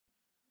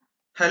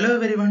Hello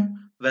everyone,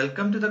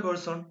 welcome to the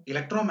course on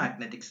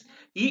Electromagnetics.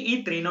 EE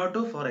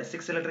 302 for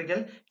S6 Electrical,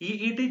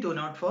 EET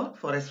 204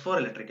 for S4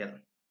 Electrical.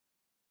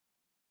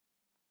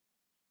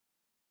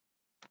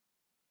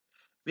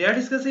 We are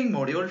discussing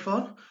Module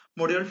 4.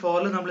 Module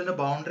 4 നമ്മൾ ഇന്ന്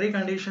boundary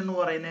condition എന്ന്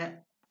പറയുന്ന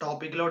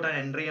ടോപ്പിക്കിലോട്ടാണ്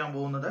enter ചെയ്യാൻ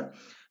പോകുന്നത്.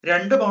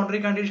 രണ്ട് boundary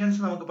conditions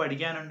നമുക്ക്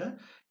പഠിക്കാനുണ്ട്.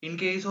 In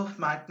case of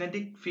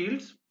magnetic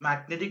fields,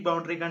 magnetic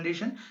boundary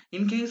condition.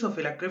 In case of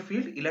electric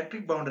field,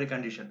 electric boundary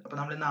condition. അപ്പൊ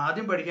നമ്മൾ ഇന്ന്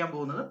ആദ്യം പഠിക്കാൻ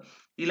പോകുന്നത്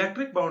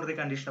ഇലക്ട്രിക് ബൗണ്ടറി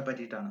കണ്ടീഷനെ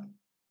പറ്റിയിട്ടാണ്.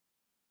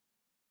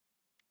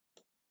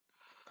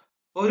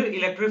 ഒരു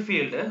ഇലക്ട്രിക്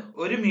ഫീൽഡ്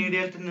ഒരു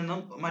മീഡിയത്തിൽ നിന്നും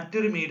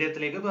മറ്റൊരു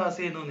മീഡിയത്തിലേക്ക് പാസ്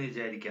ചെയ്യുന്നു എന്ന്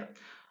വിചാരിക്കാം.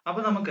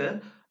 അപ്പൊ നമുക്ക്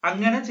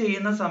അങ്ങനെ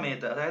ചെയ്യുന്ന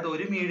സമയത്ത്, അതായത്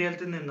ഒരു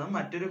മീഡിയത്തിൽ നിന്നും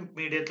മറ്റൊരു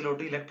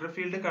മീഡിയത്തിലോട്ട് ഇലക്ട്രിക്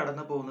ഫീൽഡ്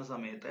കടന്നു പോകുന്ന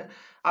സമയത്ത്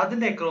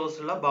അതിന്റെ അക്രോസ്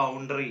ഉള്ള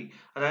ബൗണ്ടറി,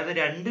 അതായത്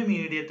രണ്ട്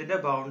മീഡിയത്തിന്റെ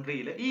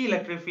ബൗണ്ടറിയിൽ ഈ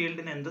ഇലക്ട്രിക്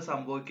ഫീൽഡിന് എന്ത്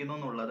സംഭവിക്കുന്നു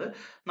എന്നുള്ളത്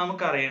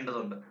നമുക്ക്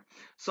അറിയേണ്ടതുണ്ട്.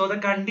 So the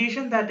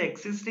condition that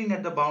existing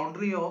at the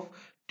boundary of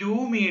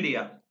two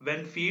media when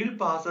field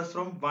passes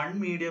from one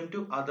medium to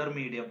other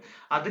medium,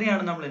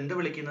 അതിനെയാണ് നമ്മൾ എന്ത്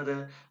വിളിക്കുന്നത്?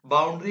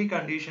 ബൗണ്ടറി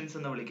കണ്ടീഷൻസ്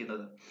എന്ന്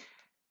വിളിക്കുന്നത്.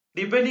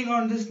 Depending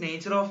on this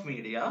nature of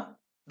media,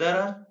 there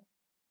are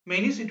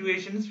many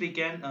situations we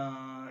can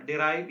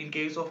derive in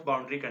case of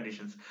boundary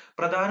conditions.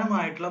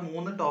 പ്രധാനമായിട്ടുള്ള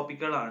മൂന്ന്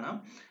ടോപ്പിക്കുകളാണ്.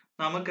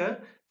 നമുക്ക്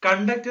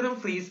കണ്ടക്ടറും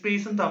free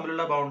സ്പേസും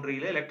തമ്മിലുള്ള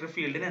ബൗണ്ടറിയിൽ ഇലക്ട്രിക്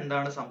ഫീൽഡിന്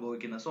എന്താണ്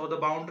സംഭവിക്കുന്നത്. So the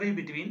boundary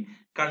between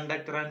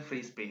conductor and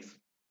free space.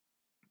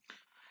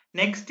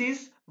 Next is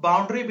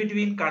boundary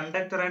between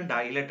conductor and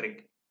dielectric.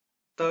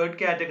 Third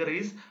category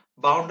is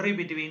boundary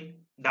between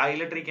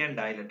dielectric and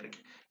dielectric.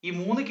 ഈ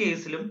മൂന്ന്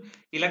കേസിലും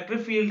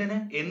ഇലക്ട്രിക് ഫീൽഡിന്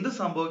എന്ത്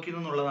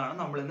സംഭവിക്കുന്നു എന്നുള്ളതാണ്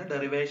നമ്മൾ ഇന്ന്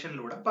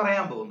ഡെറിവേഷനിലൂടെ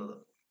പറയാൻ പോകുന്നത്.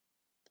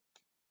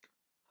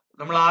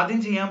 നമ്മൾ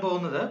ആദ്യം ചെയ്യാൻ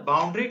പോകുന്നത്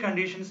boundary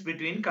conditions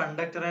between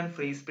conductor and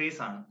free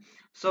space ആണ്.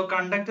 സോ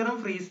കണ്ടക്ടറും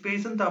ഫ്രീ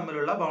സ്പേസും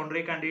തമ്മിലുള്ള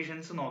ബൗണ്ടറി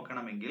കണ്ടീഷൻസ്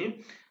നോക്കണമെങ്കിൽ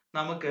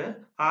നമുക്ക്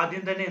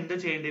ആദ്യം തന്നെ എന്ത്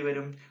ചെയ്യേണ്ടി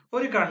വരും?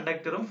 ഒരു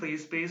കണ്ടക്ടറും ഫ്രീ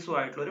സ്പേസും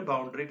ആയിട്ടുള്ള ഒരു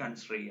ബൗണ്ടറി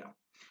കൺസിഡർ ചെയ്യാം.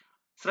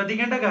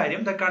 ശ്രദ്ധിക്കേണ്ട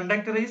കാര്യം, the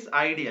conductor is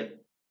ideal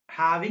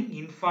having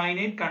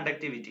infinite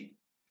conductivity.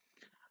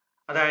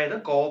 അതായത്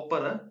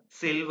കോപ്പർ,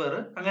 സിൽവർ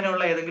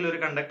അങ്ങനെയുള്ള ഏതെങ്കിലും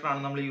ഒരു കണ്ടക്ടർ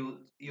ആണ് നമ്മൾ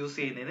യൂസ്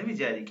ചെയ്യുന്നതെന്ന്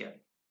വിചാരിക്കാം.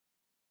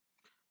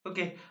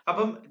 ഓക്കെ,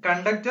 അപ്പം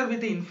കണ്ടക്ടർ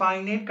വിത്ത്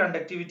ഇൻഫൈനൈറ്റ്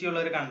കണ്ടക്ടിവിറ്റി ഉള്ള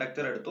ഒരു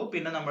കണ്ടക്ടർ എടുത്തു.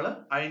 പിന്നെ നമ്മൾ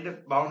അതിന്റെ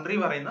ബൗണ്ടറി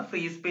പറയുന്ന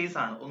ഫ്രീ സ്പേസ്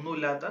ആണ്,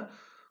 ഒന്നുമില്ലാത്ത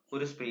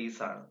ഒരു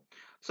സ്പേസ് ആണ്.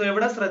 സോ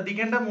ഇവിടെ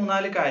ശ്രദ്ധിക്കേണ്ട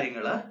മൂന്നാല്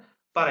കാര്യങ്ങൾ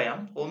പറയാം.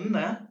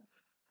 ഒന്ന്,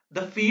 the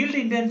field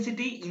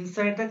intensity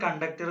inside the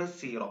conductor is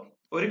zero.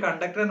 ഒരു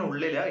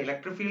കണ്ടക്ടറിനുള്ളിൽ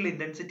ഇലക്ട്രിക് ഫീൽഡ്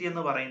ഇന്റൻസിറ്റി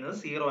എന്ന് പറയുന്നത്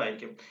സീറോ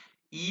ആയിരിക്കും.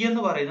 ഇ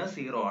എന്ന് പറയുന്നത്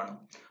സീറോ ആണ്.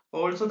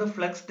 Also the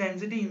flux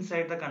density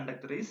inside the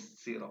conductor is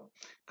zero.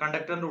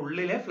 കണ്ടക്ടറിന്റെ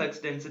ഉള്ളിലെ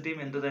ഫ്ലക്സ്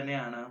ഡെൻസിറ്റിയും എന്ത്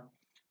തന്നെയാണ്?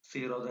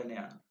 സീറോ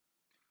തന്നെയാണ്.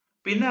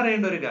 പിന്നെ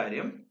അറിയേണ്ട ഒരു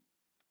കാര്യം,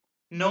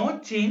 no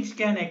change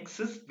can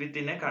exist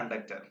within A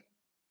conductor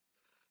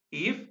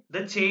if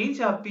the change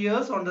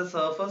appears on the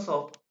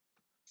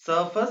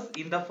surface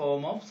in the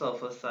form of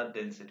surface charge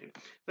density.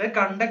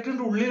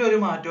 കണ്ടക്ടറിന്റെ ഉള്ളിൽ ഒരു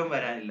മാറ്റവും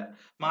വരാനില്ല.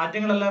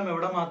 മാറ്റങ്ങളെല്ലാം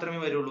എവിടെ മാത്രമേ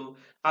വരുള്ളൂ?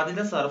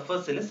 അതിന്റെ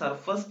സർഫസിൽ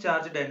സർഫസ്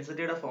ചാർജ്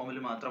ഡെൻസിറ്റിയുടെ ഫോമിൽ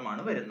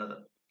മാത്രമാണ് വരുന്നത്.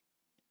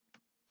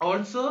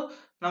 ഓൾസോ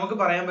നമുക്ക്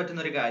പറയാൻ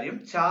പറ്റുന്ന ഒരു കാര്യം,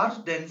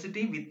 charge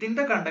density within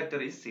the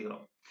conductor is zero.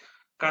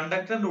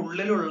 കണ്ടക്ടറിന്റെ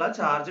ഉള്ളിലുള്ള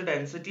ചാർജ്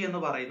ഡെൻസിറ്റി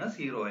എന്ന് പറയുന്നത്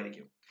സീറോ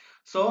ആയിരിക്കും.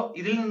 സോ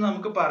ഇതിൽ നിന്ന്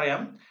നമുക്ക്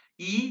പറയാം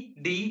E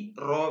D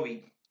raw V.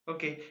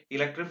 Okay,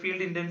 electric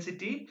field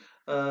intensity,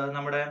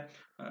 നമ്മുടെ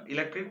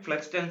ഇലക്ട്രിക്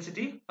ഫ്ലക്സ്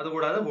ഡെൻസിറ്റി,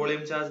 അതുകൂടാതെ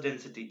volume charge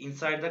density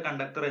inside the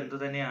conductor എന്ത്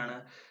തന്നെയാണ്?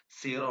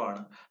 സീറോ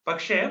ആണ്.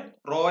 പക്ഷേ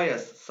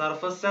Royce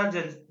surface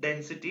charge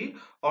density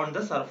on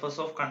the surface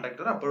of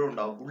conductor അപ്പോഴും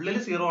ഉണ്ടാവും. ഉള്ളിൽ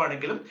സീറോ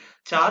ആണെങ്കിലും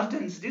ചാർജ്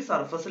ഡെൻസിറ്റി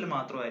സർഫസിൽ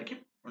മാത്രമായിരിക്കും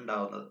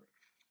ഉണ്ടാവുന്നത്.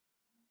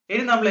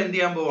 ഇനി നമ്മൾ എന്ത്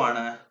ചെയ്യാൻ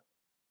പോവാണ്?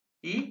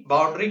 ഈ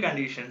ബൗണ്ടറി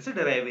കണ്ടീഷൻസ്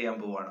ഡിറൈവ് ചെയ്യാൻ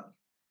പോവാണ്.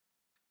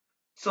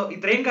 സോ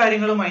ഇത്രയും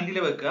കാര്യങ്ങൾ മൈൻഡിൽ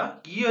വെക്കുക.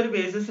 ഈ ഒരു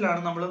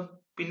ബേസിസിലാണ് നമ്മൾ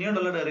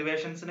പിന്നീടുള്ള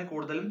ഡെറിവേഷൻസിനെ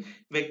കൂടുതലും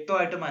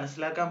വ്യക്തമായിട്ട്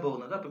മനസ്സിലാക്കാൻ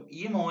പോകുന്നത്. അപ്പം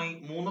ഈ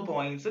മൂന്ന്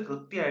പോയിന്റ്സ്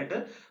കൃത്യമായിട്ട്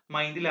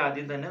മൈൻഡിൽ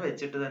ആദ്യം തന്നെ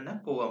വെച്ചിട്ട് തന്നെ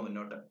പോവാൻ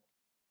മുന്നോട്ട്.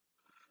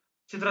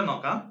 ചിത്രം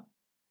നോക്കാം.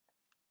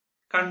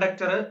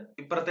 കണ്ടക്ടർ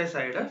ഇപ്പുറത്തെ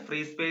സൈഡ്, ഫ്രീ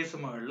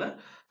സ്പേസ് മുകളിൽ.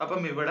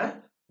 അപ്പം ഇവിടെ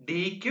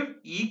ഡിക്കും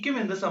ഇക്കും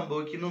എന്ത്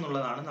സംഭവിക്കുന്നു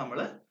എന്നുള്ളതാണ് നമ്മൾ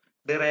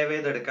ഡിറൈവ്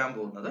ചെയ്തെടുക്കാൻ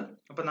പോകുന്നത്.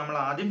 അപ്പൊ നമ്മൾ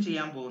ആദ്യം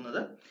ചെയ്യാൻ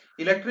പോകുന്നത്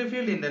ഇലക്ട്രിക്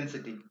ഫീൽഡ്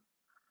ഇന്റൻസിറ്റി,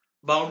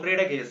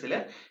 ബൗണ്ടറിയുടെ കേസിൽ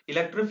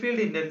ഇലക്ട്രിക്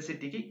ഫീൽഡ്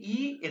ഇന്റൻസിറ്റിക്ക്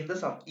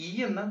ഇ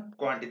എന്ന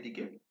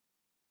ക്വാണ്ടിറ്റിക്ക്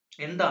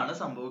എന്താണ്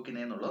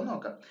സംഭവിക്കുന്നത് എന്നുള്ളത്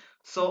നോക്കാം.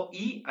 So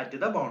E at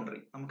the boundary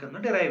നമുക്കൊന്ന്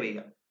ഡിറൈവ്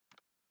ചെയ്യാം.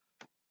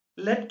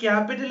 Let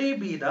capital E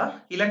B the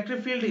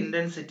electric field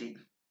intensity.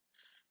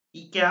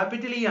 ഈ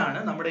ക്യാപിറ്റൽ ഇ ആണ്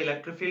നമ്മുടെ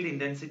ഇലക്ട്രിക് ഫീൽഡ്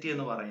ഇന്റൻസിറ്റി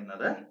എന്ന്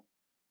പറയുന്നത്.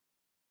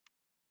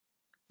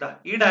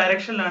 ഈ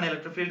ഡയറക്ഷനിലാണ്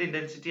ഇലക്ട്രിക് ഫീൽഡ്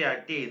ഇന്റൻസിറ്റി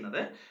ആക്ട്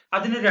ചെയ്യുന്നത്.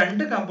 അതിന്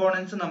രണ്ട്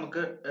കമ്പോണൻസ്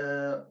നമുക്ക്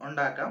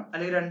ഉണ്ടാക്കാം,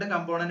 അല്ലെങ്കിൽ രണ്ട്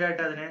കമ്പോണന്റ്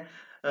ആയിട്ട് അതിനെ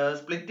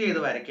സ്പ്ലിറ്റ് ചെയ്ത്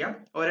വരയ്ക്കാം.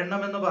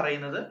 ഒരെണ്ണം എന്ന്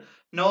പറയുന്നത്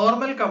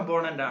നോർമൽ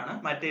കമ്പോണന്റ് ആണ്,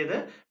 മറ്റേത്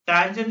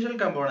ടാൻജൻഷ്യൽ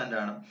കമ്പോണന്റ്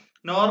ആണ്.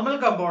 നോർമൽ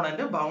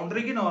കമ്പോണന്റ്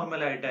ബൗണ്ടറിക്ക്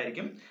നോർമൽ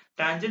ആയിട്ടായിരിക്കും,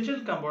 ടാൻജൻഷ്യൽ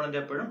കമ്പോണന്റ്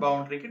എപ്പോഴും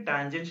ബൗണ്ടറിക്ക്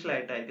ടാൻജൻഷ്യൽ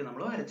ആയിട്ടായിരിക്കും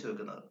നമ്മൾ വരച്ചു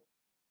വെക്കുന്നത്.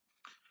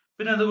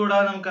 പിന്നെ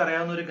അതുകൂടാതെ നമുക്ക്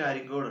അറിയാവുന്ന ഒരു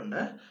കാര്യം കൂടെ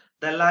ഉണ്ട്,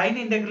 the line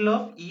integral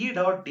of E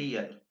dot D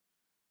L.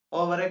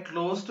 over a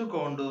closed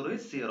contour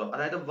is 0.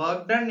 അതായത്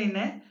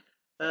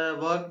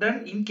work done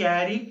in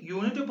carrying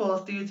unit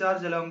positive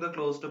charge along the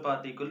closed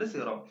path equal to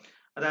 0.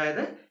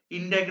 അതായത്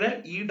integral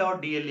E dot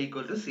dl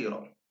equal to 0.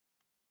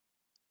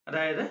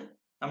 അതായത്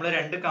നമ്മൾ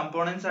രണ്ട്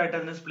components ആയിട്ട്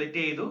അതിനെ split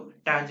ചെയ്തു,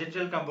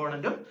 tangential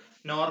കമ്പോണന്റും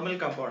normal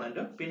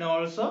കമ്പോണന്റും. പിന്നെ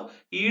also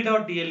E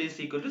dot dl is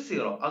equal to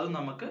 0. അതും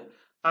നമുക്ക്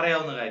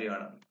അറിയാവുന്ന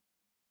കാര്യമാണ്.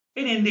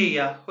 ഇനി എന്ത്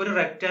ചെയ്യുക, ഒരു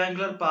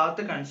റെക്ടാങ്കുലർ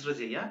പാത്ത് കൺസിഡർ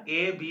ചെയ്യുക.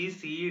 A B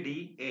C D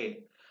A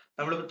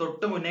നമ്മൾ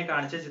തൊട്ട് മുന്നേ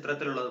കാണിച്ച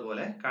ചിത്രത്തിലുള്ളത്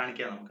പോലെ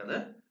കാണിക്കാം നമുക്കത്.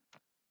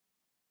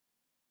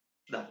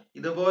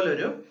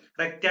 ഇതുപോലൊരു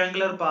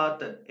rectangular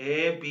path A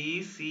B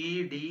C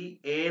D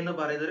A എന്ന്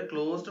പറയുന്ന ഒരു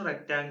ക്ലോസ്ഡ്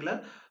റെക്ടാങ്കുലർ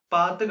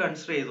പാത്ത്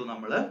കൺസിഡർ ചെയ്തു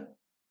നമ്മള്.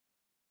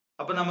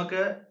 അപ്പൊ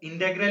നമുക്ക്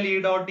integral E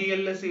dot D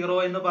L 0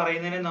 എന്ന്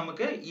പറയുന്നതിന്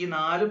നമുക്ക് ഈ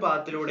 4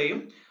 പാത്തിലൂടെയും,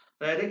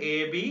 അതായത് A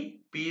B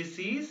B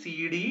C C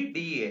D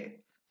D A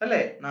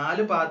അല്ലെ,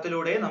 4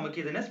 പാത്തിലൂടെ നമുക്ക്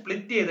ഇതിനെ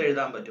സ്പ്ലിറ്റ് ചെയ്ത്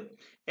എഴുതാൻ പറ്റും.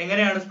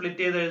 എങ്ങനെയാണ്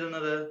സ്പ്ലിറ്റ് ചെയ്ത്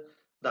എഴുതുന്നത്?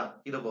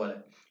 ഇതുപോലെ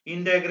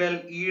integral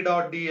E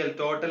dot D L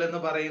total എന്ന്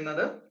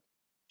പറയുന്നത്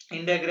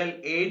integral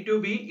A to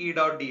B E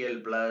dot D L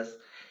plus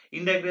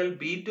integral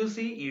B to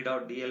C E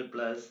dot D L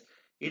plus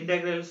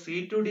integral C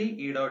to D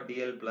E dot D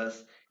L plus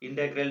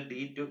integral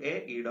D to A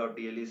E dot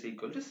D L is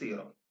equal to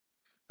 0.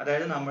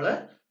 അതായത് നമ്മള്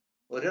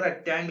ഒരു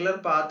rectangular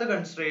path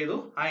consider ചെയ്തു,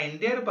 ആ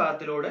entire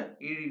പാത്തിലൂടെ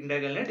ഈ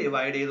ഇന്റഗ്രലിനെ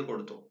divide ചെയ്ത്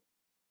കൊടുത്തു.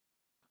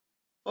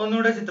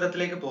 ഒന്നുകൂടെ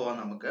ചിത്രത്തിലേക്ക് പോവാം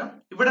നമുക്ക്.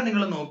 ഇവിടെ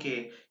നിങ്ങൾ നോക്കിയേ,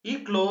 ഈ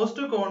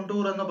ക്ലോസ്ഡ്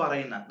കോണ്ടൂർ എന്ന്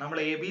പറയുന്ന, നമ്മൾ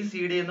എ ബി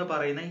സി ഡി എന്ന്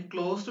പറയുന്ന ഈ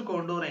ക്ലോസ്ഡ്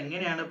കോണ്ടൂർ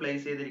എങ്ങനെയാണ്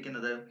പ്ലേസ്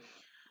ചെയ്തിരിക്കുന്നത്?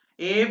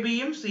 എ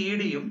ബിയും സി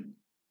ഡിയും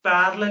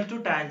പാരലൽ ടു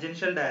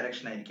ടാൻജൻഷ്യൽ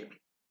ഡയറക്ഷൻ ആയിരിക്കും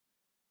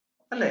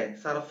അല്ലെ.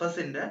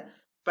 സർഫസിന്റെ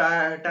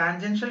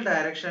ടാൻജൻഷ്യൽ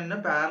ഡയറക്ഷന്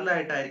പാരലൽ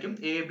ആയിട്ടായിരിക്കും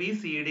എ ബി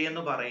സി ഡി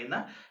എന്ന് പറയുന്ന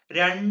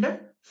രണ്ട്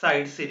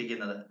സൈഡ്സ്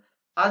ഇരിക്കുന്നത്.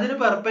 അതിന്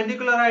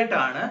പെർപെൻഡിക്കുലർ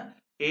ആയിട്ടാണ്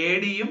എ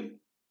ഡിയും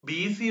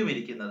ബി സിയും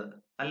ഇരിക്കുന്നത്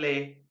അല്ലേ.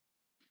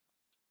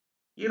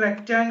 ഈ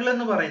റെക്ടാംഗിൾ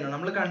എന്ന് പറയുന്നത്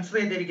നമ്മൾ കൺസിഡർ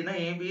ചെയ്തിരിക്കുന്ന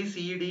A B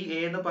C D A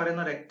എന്ന്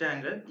പറയുന്ന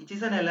rectangle, it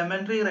is N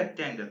elementary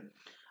rectangle.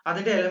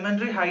 അതിന്റെ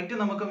എലമെന്ററി ഹൈറ്റ്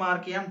നമുക്ക്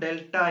മാർക്ക് ചെയ്യാം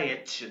ഡെൽറ്റ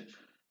എച്ച്.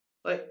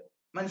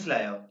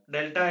 മനസ്സിലായോ?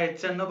 ഡെൽറ്റ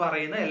എച്ച് എന്ന്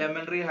പറയുന്ന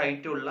എലമെന്ററി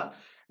ഹൈറ്റ് ഉള്ള,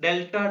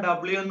 ഡെൽറ്റ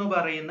ഡബ്ല്യു എന്ന്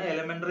പറയുന്ന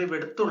എലമെന്ററി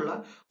വിഡ്ത്ത് ഉള്ള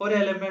ഒരു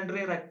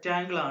എലമെന്ററി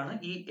റെക്ടാംഗിൾ ആണ്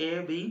ഈ A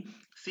B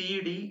C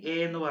D A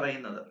എന്ന്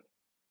പറയുന്നത്.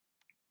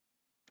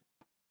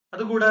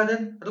 അതുകൂടാതെ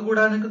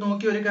നിങ്ങൾക്ക്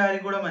നോക്കി ഒരു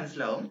കാര്യം കൂടെ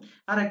മനസ്സിലാവും.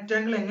 ആ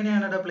റെക്ടാംഗിൾ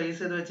എങ്ങനെയാണ് അവിടെ പ്ലേസ്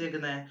ചെയ്ത്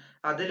വെച്ചേക്കുന്നത്?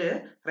 അതില്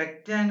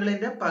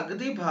റെക്ടാംഗിളിന്റെ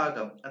പകുതി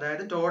ഭാഗം,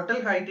 അതായത് ടോട്ടൽ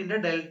ഹൈറ്റിന്റെ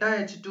ഡെൽറ്റ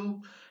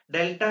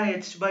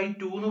എച്ച് ബൈ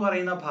 2 എന്ന്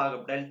പറയുന്ന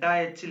ഭാഗം, ഡെൽറ്റ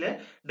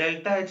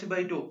എച്ച്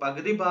ബൈ 2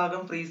 പകുതി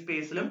ഭാഗം ഫ്രീ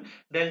സ്പേസിലും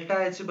ഡെൽറ്റ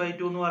എച്ച് ബൈ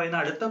 2 എന്ന് പറയുന്ന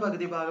അടുത്ത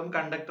പകുതി ഭാഗം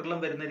കണ്ടക്ടറിലും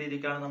വരുന്ന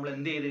രീതിക്കാണ് നമ്മൾ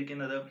എന്ത്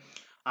ചെയ്തിരിക്കുന്നത്,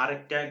 ആ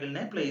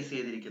റെക്ടാംഗിളിനെ പ്ലേസ്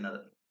ചെയ്തിരിക്കുന്നത്.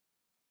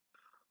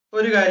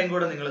 ഒരു കാര്യം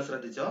കൂടെ നിങ്ങൾ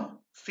ശ്രദ്ധിച്ചോ,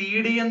 സി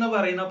ഡി എന്ന്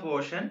പറയുന്ന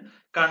പോർഷൻ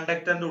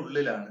കണ്ടക്ടറിന്റെ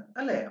ഉള്ളിലാണ്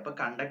അല്ലെ. അപ്പൊ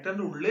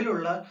കണ്ടക്ടറിന്റെ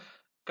ഉള്ളിലുള്ള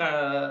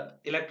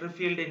ഇലക്ട്രിക്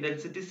ഫീൽഡ്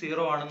ഇന്റൻസിറ്റി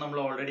 0 ആണെന്ന് നമ്മൾ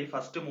ഓൾറെഡി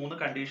ഫസ്റ്റ് 3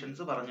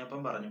 കണ്ടീഷൻസ് പറഞ്ഞപ്പം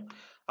പറഞ്ഞു.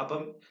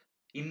 അപ്പം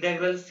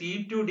integral C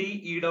to D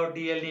E dot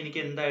D എല്ലിന് എനിക്ക്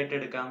എന്തായിട്ട്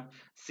എടുക്കാം?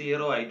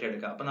 0 ആയിട്ട്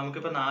എടുക്കാം. അപ്പൊ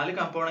നമുക്കിപ്പോ 4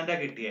 കമ്പോണന്റാ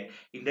കിട്ടിയേ.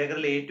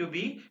 Integral A to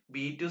B,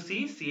 B to C,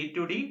 C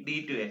to D, D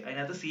to A.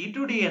 അതിനകത്ത് സി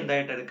ടു ഡി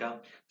എന്തായിട്ട് എടുക്കാം?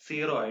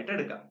 0 ആയിട്ട്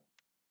എടുക്കാം.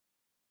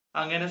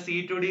 അങ്ങനെ സി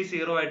ടു ഡി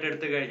 0 ആയിട്ട്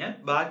എടുത്തു കഴിഞ്ഞാൽ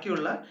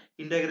ബാക്കിയുള്ള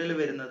ഇന്റഗ്രൽ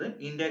വരുന്നത്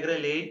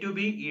integral A to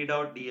B E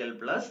dot D L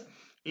plus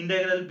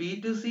integral B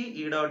to C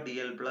E dot D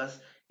L plus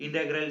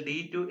integral D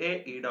to A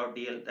E dot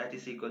D L that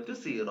is equal to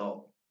 0.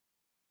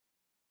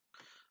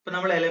 ഇപ്പൊ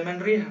നമ്മൾ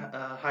elementary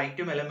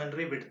ഹൈറ്റും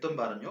elementary വിഡ്ത്തും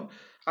പറഞ്ഞു.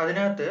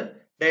 അതിനകത്ത്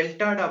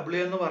delta W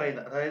എന്ന്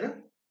പറയുന്ന, അതായത്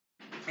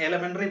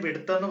elementary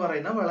width എന്ന്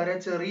പറയുന്ന വളരെ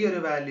ചെറിയൊരു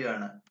വാല്യൂ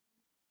ആണ്.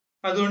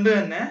 അതുകൊണ്ട്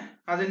തന്നെ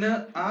അതിന്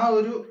ആ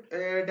ഒരു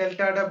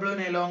ഡെൽറ്റ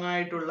ഡബ്ല്യുവിന് എലോങ്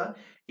ആയിട്ടുള്ള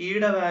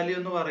ഇയുടെ വാല്യൂ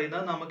എന്ന്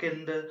പറയുന്നത് നമുക്ക്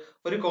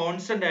ഒരു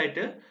കോൺസ്റ്റന്റ്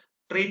ആയിട്ട്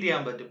ട്രീറ്റ്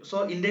ചെയ്യാൻ പറ്റും. സോ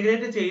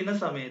ഇന്റഗ്രേറ്റ് ചെയ്യുന്ന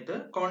സമയത്ത്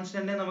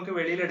കോൺസ്റ്റന്റിനെ നമുക്ക്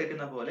വെളിയിൽ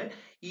എടുക്കുന്ന പോലെ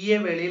ഇയെ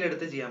വെളിയിൽ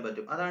എടുത്ത് ചെയ്യാൻ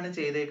പറ്റും. അതാണ്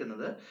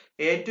ചെയ്തേക്കുന്നത്.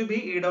 A to B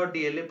E dot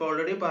D L ഇപ്പൊ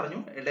ഓൾറെഡി പറഞ്ഞു,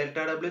 delta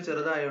W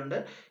ചെറുതായതുകൊണ്ട്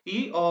E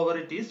over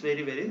it is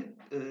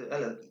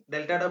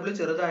delta W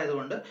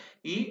ചെറുതായതുകൊണ്ട്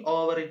E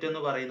over it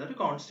എന്ന് പറയുന്ന ഒരു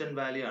കോൺസ്റ്റന്റ്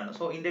വാല്യൂ ആണ്.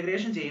 സോ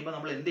ഇന്റഗ്രേഷൻ ചെയ്യുമ്പോൾ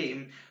നമ്മൾ എന്ത്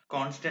ചെയ്യും?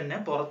 കോൺസ്റ്റന്റിനെ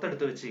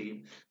പുറത്തെടുത്ത് വെച്ച് ചെയ്യും.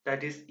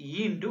 That is E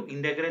into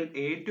integral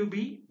A to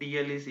B D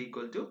L is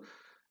equal to,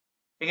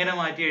 എങ്ങനെ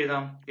മാറ്റി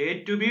എഴുതാം? A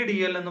to B D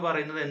L എന്ന്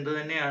പറയുന്നത് എന്ത്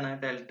തന്നെയാണ്?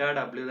 ഡെൽറ്റ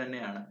ഡബ്ല്യു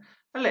തന്നെയാണ്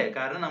അല്ലെ.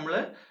 കാരണം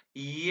നമ്മള്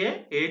ഇയെ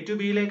എ ടു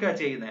ബിയിലേക്കാണ്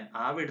ചെയ്യുന്നത്.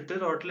 ആ വിഡ്ത്ത്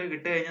ടോട്ടൽ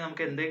കിട്ടി കഴിഞ്ഞാൽ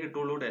നമുക്ക് എന്തേ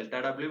കിട്ടുള്ളൂ? ഡെൽറ്റ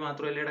ഡബ്ല്യു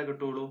മാത്രമല്ലേ ഇവിടെ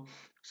കിട്ടുള്ളൂ.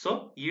 സോ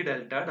ഈ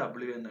ഡെൽറ്റ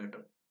ഡബ്ല്യു എന്ന്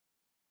കിട്ടും.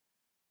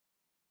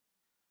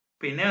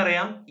 പിന്നെ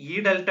അറിയാം, ഈ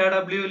ഡെൽറ്റ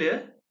ഡബ്ല്യുവില്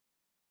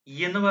ഇ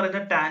എന്ന്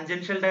പറയുന്ന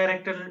ടാൻജൻഷ്യൽ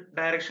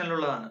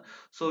ഡയറക്ഷനിലുള്ളതാണ്.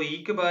 സോ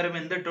ഇക്ക് പകരം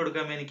എന്ത് ഇട്ട്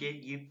കൊടുക്കാം? എനിക്ക്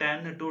ഇ ടാൻ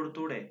ഇട്ട്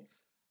കൊടുത്തൂടെ?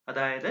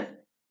 അതായത്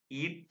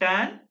ഇ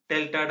ടാൻ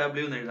ഡെൽറ്റ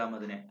ഡബ്ല്യു എന്ന് എഴുതാം.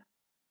 അതിനെ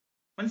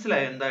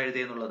മനസ്സിലായോ എന്താ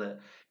എഴുതിയെന്നുള്ളത്?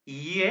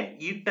 ഇയെ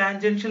ഈ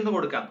ടാൻജൻഷ്യൽ എന്ന്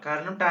കൊടുക്കാം,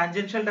 കാരണം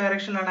ടാൻജൻഷ്യൽ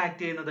ഡയറക്ഷനിലാണ് ആക്ട്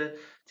ചെയ്യുന്നത്.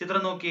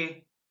 ചിത്രം നോക്കിയേ,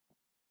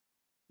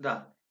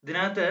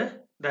 ഇതിനകത്ത്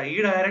ഈ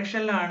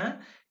ഡയറക്ഷനിലാണ്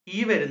ഇ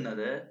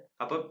വരുന്നത്.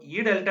 അപ്പം ഈ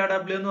ഡെൽറ്റ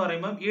ഡബ്ല്യു എന്ന്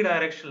പറയുമ്പോൾ ഈ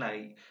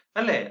ഡയറക്ഷനിലായി.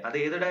 അല്ലേ? അത്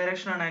ഏത്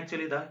ഡയറക്ഷൻ ആണ്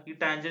ആക്ച്വലി? ഇതാ ഈ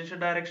ടാൻജൻഷ്യൽ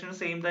ഡയറക്ഷൻ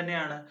സെയിം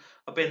തന്നെയാണ്.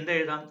 അപ്പൊ എന്ത്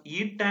എഴുതാം? ഇ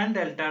ടാൻ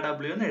ഡെൽറ്റ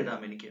ഡബ്ല്യു എന്ന്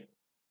എഴുതാം എനിക്ക്.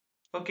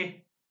 ഓക്കെ.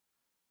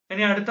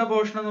 ഇനി അടുത്ത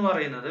പോർഷൻ എന്ന്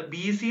പറയുന്നത്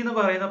ബി സി എന്ന്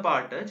പറയുന്ന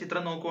പാർട്ട്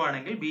ചിത്രം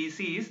നോക്കുവാണെങ്കിൽ B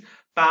C is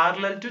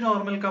parallel to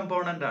normal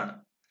component ആണ്.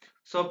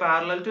 So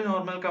parallel to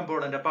normal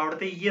component, അപ്പൊ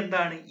അവിടുത്തെ ഇ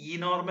എന്താണ്? ഇ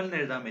നോർമൽ എന്ന്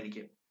എഴുതാം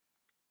എനിക്ക്,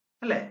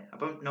 അല്ലേ?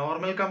 അപ്പം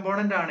നോർമൽ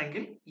കമ്പോണന്റ്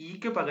ആണെങ്കിൽ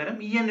ഇക്ക് പകരം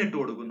ഇ എൻ ഇട്ട്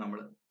കൊടുക്കും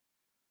നമ്മൾ.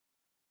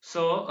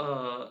 സോ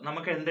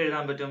നമുക്ക് എന്ത്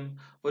എഴുതാൻ പറ്റും?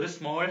 ഒരു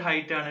സ്മോൾ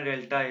ഹൈറ്റ് ആണ്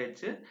delta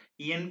H.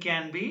 E N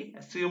can be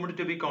assumed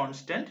to B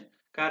constant.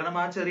 കാരണം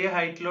ആ ചെറിയ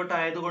ഹൈറ്റിലോട്ട്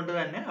ആയതുകൊണ്ട്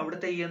തന്നെ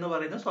അവിടുത്തെ ഇ എന്ന്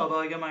പറയുന്നത്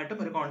സ്വാഭാവികമായിട്ടും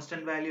ഒരു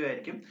കോൺസ്റ്റന്റ് വാല്യൂ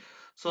ആയിരിക്കും.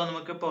 സോ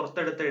നമുക്ക്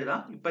പുറത്തെടുത്ത്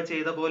എഴുതാം. ഇപ്പൊ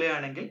ചെയ്ത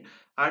പോലെയാണെങ്കിൽ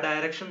ആ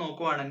ഡയറക്ഷൻ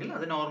നോക്കുവാണെങ്കിൽ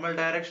അത് നോർമൽ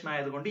ഡയറക്ഷൻ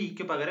ആയതുകൊണ്ട്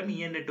ഇക്ക് പകരം ഇ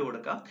എൻ ഇട്ട്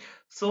കൊടുക്കാം.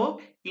 So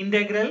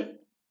integral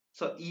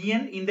E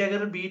N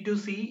integral B to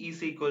C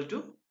is equal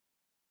to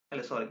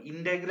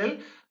integral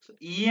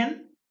E N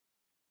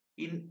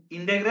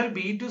integral b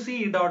to c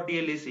e dot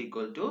dl is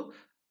equal to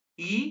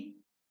e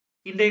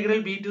integral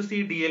b to c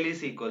dl is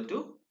equal to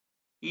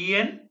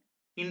en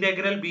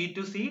integral b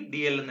to c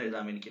dl എന്ന്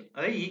എഴുതാം എനിക്ക്.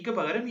 അതായത് ഇക്ക്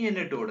പകരം en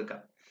ഇട്ട് കൊടുക്കാം.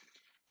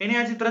 ഇനി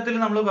ആ ചിത്രത്തിൽ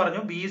നമ്മൾ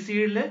പറഞ്ഞു ബി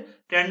സിയില്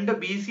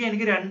ബി സി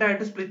എനിക്ക്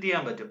രണ്ടായിട്ട് സ്പ്ലിറ്റ്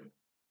ചെയ്യാൻ പറ്റും.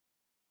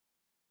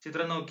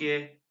 ചിത്രം നോക്കിയേ.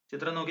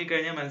 ചിത്രം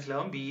നോക്കിക്കഴിഞ്ഞാൽ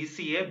മനസ്സിലാവും ബി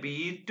സിയെ ബി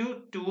ടു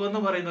ടു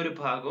എന്ന് പറയുന്ന ഒരു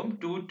ഭാഗവും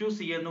ടു ടു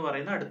സി എന്ന്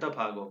പറയുന്ന അടുത്ത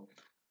ഭാഗവും.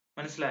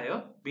 മനസ്സിലായോ?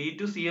 ബി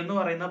ടു സി എന്ന്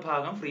പറയുന്ന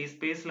ഭാഗം ഫ്രീ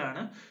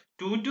സ്പേസിലാണ്.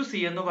 ടു ടു സി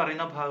എന്ന്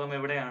പറയുന്ന ഭാഗം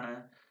എവിടെയാണ്?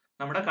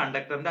 നമ്മുടെ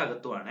കണ്ടക്ടറിന്റെ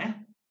അകത്തുമാണ്.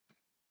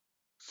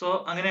 സോ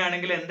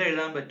അങ്ങനെയാണെങ്കിൽ എന്ത്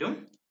എഴുതാൻ പറ്റും?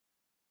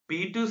 B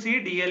to C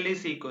D L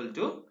is equal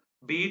to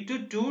B to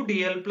to D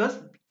L plus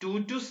two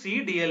to C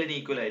D എല്ലിന്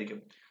ഈക്വൽ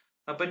ആയിരിക്കും.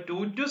 അപ്പൊ to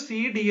to C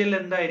D L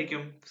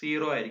എന്തായിരിക്കും?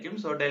 0 ആയിരിക്കും.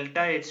 So delta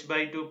H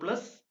by two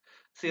plus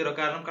 0,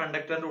 കാരണം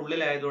കണ്ടക്ടറിന്റെ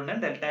ഉള്ളിലായതുകൊണ്ട്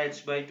delta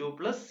H by two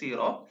plus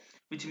 0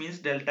 which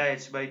means delta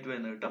H by two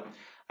എന്ന് കിട്ടും.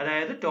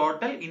 അതായത്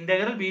total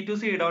integral B to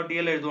C dot D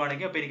L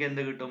എഴുതുവാണെങ്കിൽ അപ്പൊ എനിക്ക്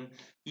എന്ത് കിട്ടും?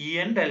 E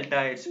N delta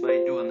H by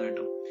two എന്ന്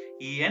കിട്ടും.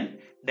 E N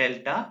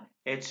delta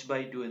H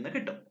by two എന്ന്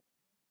കിട്ടും.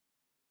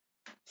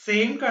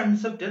 സെയിം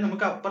കൺസെപ്റ്റ്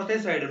നമുക്ക് അപ്പുറത്തെ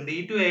സൈഡും ഡി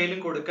ടു എയിലും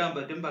കൊടുക്കാൻ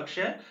പറ്റും.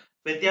 പക്ഷെ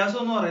വ്യത്യാസം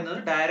എന്ന് പറയുന്നത്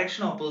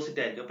ഡയറക്ഷൻ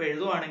ഓപ്പോസിറ്റ് ആയിരിക്കും. അപ്പൊ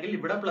എഴുതുവാണെങ്കിൽ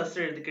ഇവിടെ പ്ലസ്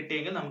എഴുതി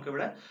കിട്ടിയെങ്കിൽ നമുക്ക്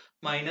ഇവിടെ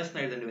മൈനസ്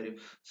എഴുതേണ്ടി വരും.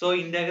 So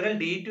integral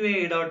D to A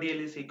dot D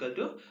L is equal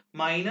to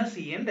minus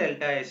E N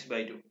delta H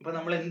by two. അപ്പൊ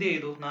നമ്മൾ എന്ത്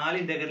ചെയ്തു?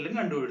 4 ഇന്റഗ്രലും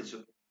കണ്ടുപിടിച്ചു,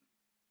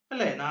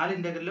 അല്ലെ? 4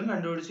 ഇന്റഗ്രലും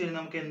കണ്ടുപിടിച്ച് കഴിഞ്ഞാൽ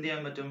നമുക്ക് എന്ത്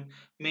ചെയ്യാൻ പറ്റും?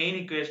 മെയിൻ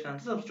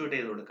ഇക്വേഷനകത്ത് സബ്സ്റ്റിറ്റ്യൂട്ട്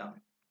ചെയ്ത് കൊടുക്കാം.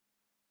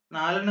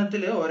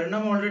 4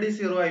 ഒരെണ്ണം ഓൾറെഡി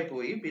 0 ആയി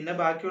പോയി. പിന്നെ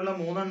ബാക്കിയുള്ള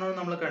 3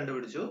 നമ്മൾ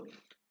കണ്ടുപിടിച്ചു.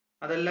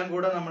 അതെല്ലാം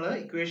കൂടെ നമ്മൾ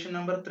ഇക്വേഷൻ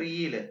നമ്പർ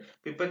 3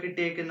 ഇപ്പൊ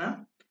കിട്ടിയേക്കുന്ന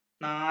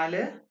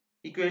 4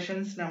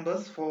 ഇക്വേഷൻസ്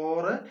നമ്പേഴ്സ്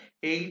 4,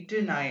 8,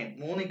 9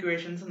 3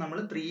 ഇക്വേഷൻസ് നമ്മൾ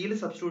 3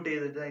 സബ്സ്റ്റിറ്റ്യൂട്ട്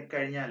ചെയ്ത്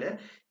കഴിഞ്ഞാൽ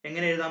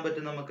എങ്ങനെ എഴുതാൻ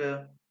പറ്റും നമുക്ക്?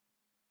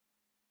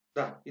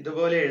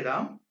 ഇതുപോലെ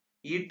എഴുതാം.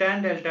 E tan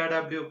delta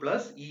W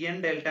plus E N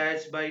delta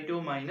H by two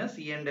minus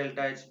E N delta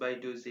H by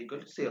two is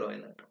equal to 0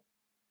 എന്ന് കിട്ടും.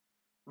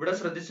 ഇവിടെ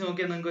ശ്രദ്ധിച്ചു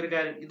നോക്കിയാൽ നിങ്ങൾക്ക് ഒരു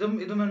കാര്യം,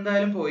 ഇതും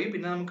എന്തായാലും പോയി.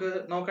 പിന്നെ നമുക്ക്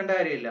നോക്കേണ്ട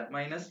കാര്യമില്ല.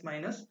 മൈനസ്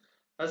മൈനസ്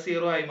അത്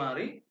 0 ആയി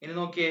മാറി. ഇനി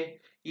നോക്കിയേ,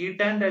 E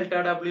tan delta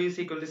W is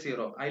equal to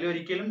 0.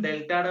 അതിലൊരിക്കലും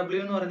delta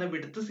W എന്ന് പറയുന്ന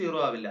വിഡ്ത്ത് 0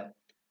 ആവില്ല,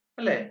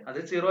 അല്ലെ? അത്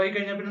 0 ആയി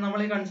കഴിഞ്ഞാൽ പിന്നെ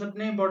നമ്മൾ ഈ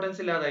കൺസെപ്റ്റിന് ഇമ്പോർട്ടൻസ്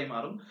ഇല്ലാതായി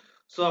മാറും.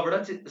 സോ അവിടെ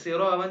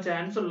 0 ആവാൻ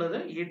ചാൻസ് ഉള്ളത്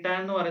ഇ ടാൻ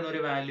എന്ന് പറയുന്ന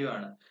ഒരു വാല്യൂ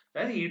ആണ്.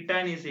 അതായത് E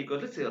tan is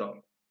equal to 0.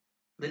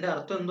 ഇതിന്റെ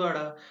അർത്ഥം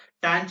എന്തുവാണ്?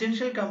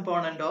 Tangential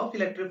component of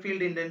electric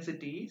field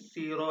intensity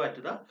 0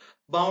 at the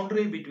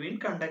boundary between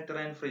conductor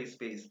and free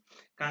space.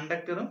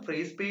 കണ്ടക്ടറും free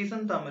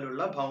സ്പേസും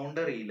തമ്മിലുള്ള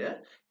ബൗണ്ടറിയിൽ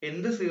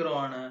എന്ത് 0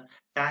 ആണ്?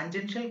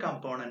 Tangential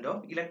component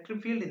of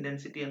electric field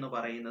intensity എന്ന്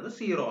പറയുന്നത്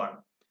 0 ആണ്.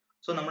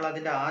 സോ നമ്മൾ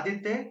അതിന്റെ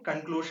ആദ്യത്തെ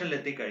കൺക്ലൂഷനിൽ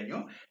എത്തിക്കഴിഞ്ഞു.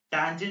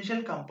 Tangential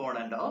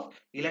component of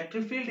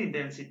electric field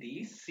intensity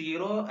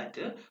 0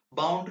 at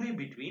boundary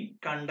between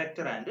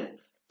conductor and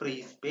free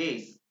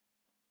space.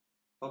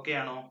 Okay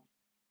ആണോ?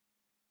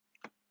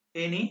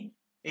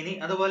 ഇനി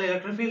അതുപോലെ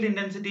ഇലക്ട്രിക് ഫീൽഡ്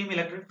ഇന്റൻസിറ്റിയും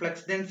ഇലക്ട്രിക്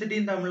ഫ്ലക്സ്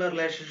ഡെൻസിറ്റിയും തമ്മിലുള്ള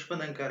റിലേഷൻഷിപ്പ്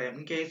നിങ്ങൾക്ക് അറിയാം.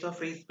 In case of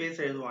free space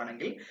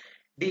എഴുതുവാണെങ്കിൽ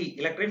D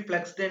electric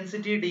flux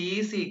density D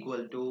is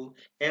equal to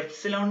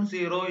epsilon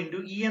 0 into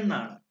E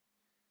എന്നാണ്,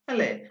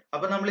 അല്ലെ?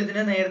 അപ്പൊ നമ്മൾ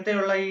ഇതിനെ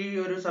നേരത്തെയുള്ള ഈ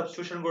ഒരു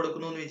സബ്സ്റ്റിറ്റ്യൂഷൻ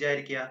കൊടുക്കുന്നു എന്ന്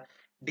വിചാരിക്കുക.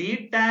 D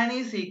tan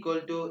is equal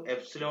to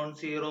epsilon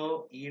 0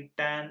 E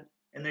tan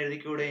എന്ന്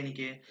എഴുതിക്കൂടെ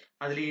എനിക്ക്?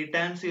 അതിൽ ഇ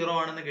ടാൻ 0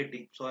 ആണെന്ന് കിട്ടി.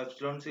 സോ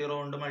എപ്സിലോൺ 0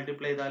 കൊണ്ട്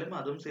മൾട്ടിപ്ലൈ ചെയ്താലും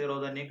അതും 0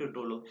 തന്നെ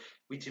കിട്ടുള്ളൂ.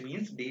 വിച്ച്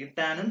മീൻസ് ഡി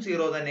ടാനും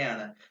 0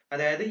 തന്നെയാണ്.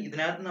 അതായത്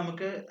ഇതിനകത്ത്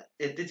നമുക്ക്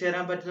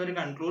എത്തിച്ചേരാൻ പറ്റുന്ന ഒരു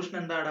കൺക്ലൂഷൻ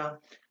എന്താണ്?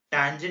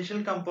 Tangential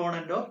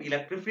component of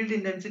electric field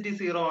intensity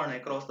 0 ആണ്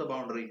അക്രോസ് ദ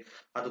ബൗണ്ടറി.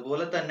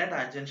 അതുപോലെ തന്നെ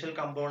tangential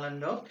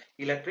component of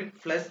electric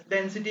flux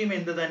ഡെൻസിറ്റിയും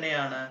എന്ത്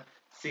തന്നെയാണ്?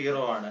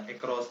 0 ആണ്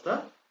across the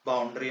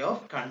boundary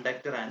of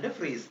conductor and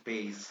free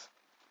space.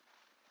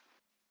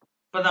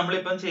 ഇപ്പൊ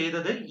നമ്മളിപ്പം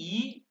ചെയ്തത് ഇ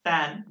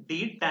ടാൻ ഡി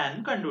ടാൻ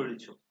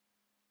കണ്ടുപിടിച്ചു,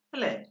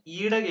 അല്ലെ?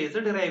 ഇയുടെ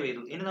കേസ് ഡിറൈവ്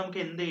ചെയ്തു. ഇനി നമുക്ക്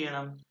എന്ത്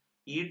ചെയ്യണം?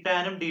 ഇ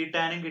ടാനും ഡി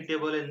ടാനും കിട്ടിയ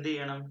പോലെ എന്ത്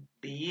ചെയ്യണം?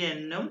 ഡി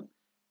എന്നും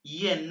ഇ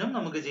എന്നും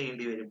നമുക്ക്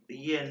ചെയ്യേണ്ടി വരും. ഡി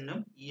എന്നും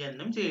ഇ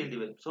എന്നും ചെയ്യേണ്ടി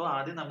വരും. സോ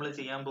ആദ്യം നമ്മൾ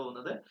ചെയ്യാൻ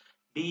പോകുന്നത്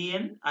D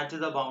N at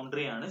the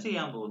boundary ആണ്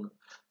ചെയ്യാൻ പോകുന്നത്.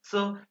 So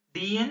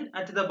D N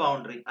at the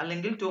boundary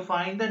അല്ലെങ്കിൽ to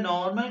find the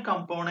normal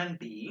component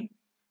D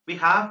we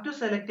have to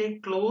select a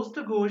closed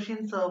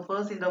Gaussian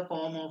surface in the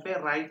form of a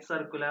right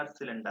circular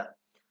cylinder.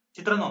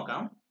 ചിത്രം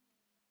നോക്കാം.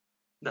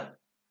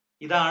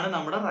 ഇതാണ്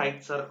നമ്മുടെ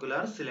right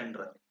circular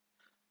cylinder.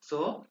 So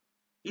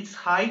its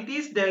height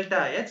is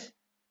delta h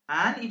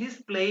and it is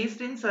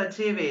placed in such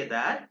a way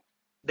that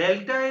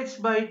delta h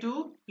by 2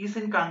 is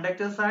in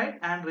conductor side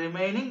and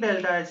remaining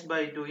delta h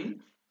by 2 in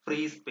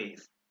free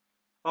space.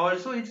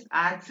 Also its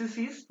axis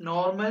is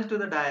normal to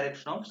the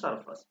direction of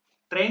surface.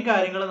 ഇത്രയും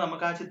കാര്യങ്ങൾ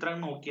നമുക്ക് ആ ചിത്രം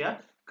നോക്കിയാൽ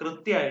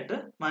കൃത്യമായിട്ട്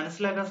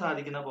മനസ്സിലാക്കാൻ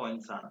സാധിക്കുന്ന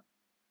points ആണ്.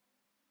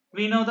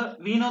 We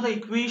know the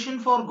equation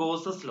for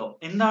Gauss's law.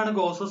 എന്താണ്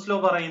Gauss's law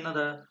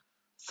പറയുന്നത്?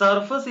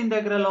 Surface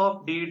integral of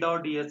d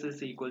dot ds is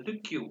equal to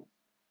q.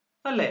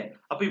 അല്ലേ?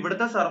 അപ്പൊ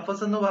ഇവിടുത്തെ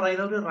സർഫസ് എന്ന്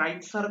പറയുന്ന ഒരു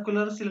റൈറ്റ്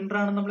സർക്കുലർ സിലിണ്ടർ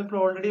ആണ് നമ്മളിപ്പോൾ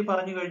ഓൾറെഡി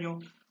പറഞ്ഞു കഴിഞ്ഞു.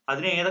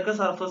 അതിന് ഏതൊക്കെ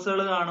സർഫസുകൾ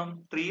കാണും?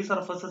 3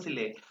 സർഫസസ്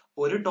ഇല്ലേ?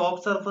 ഒരു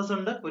ടോപ്പ് സർഫസ്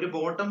ഉണ്ട്, ഒരു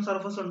ബോട്ടം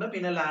സർഫസ് ഉണ്ട്,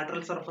 പിന്നെ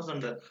ലാറ്ററൽ സർഫസ്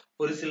ഉണ്ട്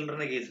ഒരു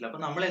സിലിണ്ടറിന്റെ കേസിൽ.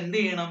 അപ്പൊ നമ്മൾ എന്ത്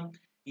ചെയ്യണം?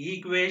 ഈ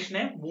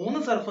ഇക്വേഷനെ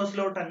 3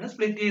 സർഫസിലോട്ട് അങ്ങ്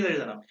സ്പ്ലിറ്റ് ചെയ്ത്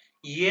എഴുതണം.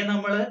 ഇയെ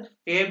നമ്മള്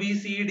A B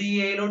C D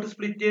എയിലോട്ട്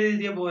split ചെയ്ത്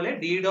എഴുതിയ പോലെ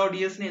ഡി ഡോട്ട്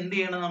ഡി എസിനെ എന്ത്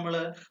ചെയ്യണം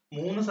നമ്മള്?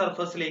 3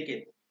 സർഫസിലേക്ക്.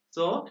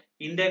 So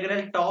integral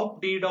top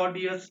d dot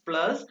ds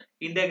plus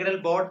integral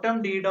bottom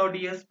d dot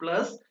ds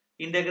plus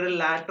integral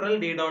lateral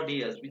d dot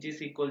ds which is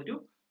equal to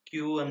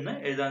q എന്ന്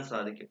എഴുതാൻ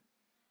സാധിക്കും.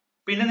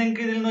 പിന്നെ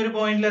നിങ്ങൾക്ക് ഇതിൽ നിന്ന് ഒരു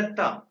പോയിന്റിൽ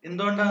എത്താം.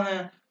 എന്തുകൊണ്ടാണ്?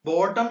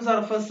 ബോട്ടം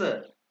സർഫസ്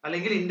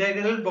അല്ലെങ്കിൽ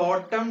integral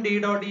bottom d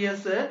dot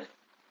ds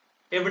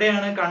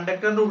എവിടെയാണ്?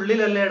 കണ്ടക്ടറിന്റെ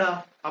ഉള്ളിലല്ലേടാ.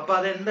 അപ്പൊ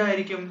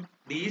അതെന്തായിരിക്കും?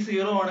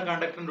 d0 ആണ്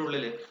കണ്ടക്ടറിന്റെ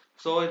ഉള്ളില്.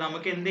 സോ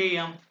നമുക്ക് എന്ത്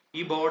ചെയ്യാം?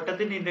 ഈ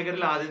ബോട്ടത്തിന്റെ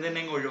ഇന്റഗ്രൽ ആദ്യം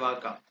തന്നെ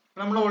ഒഴിവാക്കാം.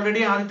 നമ്മൾ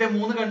ഓൾറെഡി ആദ്യത്തെ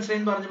 3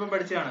 കൺസ്ട്രെയിന്റ് പറഞ്ഞപ്പോൾ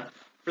പഠിച്ചതാണ്.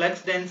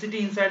 Flux density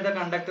inside the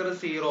conductor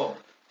 0.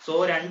 So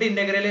 2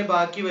 ഇന്റഗ്രലേ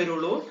ബാക്കി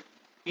വരുള്ളൂ.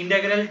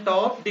 Integral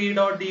top d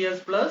dot ds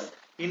plus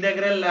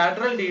integral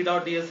lateral d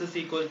dot ds is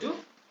equal to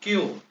q.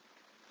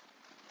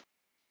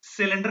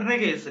 സിലിണ്ടറിന്റെ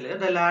കേസിൽ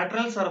the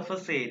lateral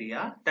surface area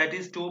that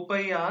is 2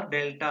 pi r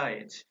delta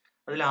h.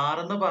 അതിൽ r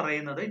എന്ന്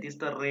പറയുന്നത് it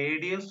is the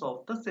radius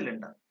of the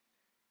cylinder.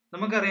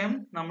 നമുക്കറിയാം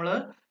നമ്മള്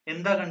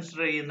എന്താ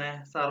consider ചെയ്യുന്നത്?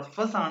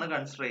 Surface ആണ്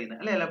കൺസിഡർ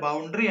ചെയ്യുന്നത് അല്ലെ?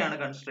 ബൗണ്ടറി ആണ്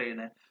കൺസിഡർ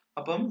ചെയ്യുന്നത്.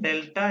 അപ്പം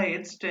ഡെൽറ്റ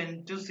എച്ച് ടെൻസ്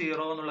ടു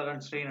 0 എന്നുള്ള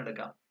കൺസ്ട്രെയിൻ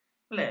എടുക്കാം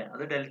അല്ലെ?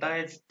 അത് delta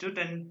H two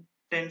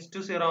tens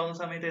to 0 ആവുന്ന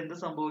സമയത്ത് എന്ത്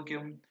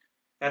സംഭവിക്കും?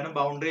 കാരണം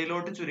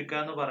ബൗണ്ടറിയിലോട്ട് ചുരുക്കുക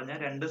എന്ന് പറഞ്ഞാൽ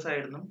രണ്ട്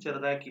സൈഡിൽ നിന്നും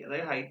ചെറുതാക്കി,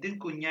 അതായത് ഹൈറ്റിൽ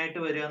കുഞ്ഞായിട്ട്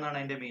വരിക എന്നാണ്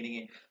അതിന്റെ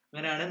മീനിങ്.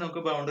 അങ്ങനെയാണെങ്കിൽ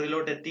നമുക്ക്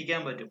ബൗണ്ടറിയിലോട്ട്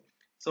എത്തിക്കാൻ പറ്റും.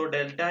 So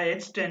delta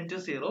h tend to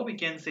 0, we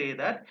can say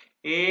that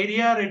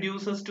area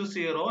reduces to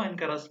 0 and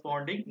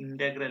corresponding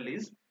integral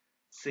is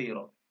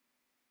 0.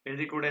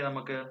 എഴുതിക്കൂടെ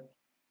നമുക്ക്?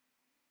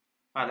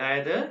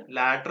 അതായത്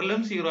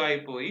ലാറ്ററലും 0 ആയി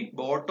പോയി,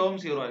 ബോട്ടവും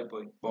 0 ആയി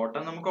പോയി.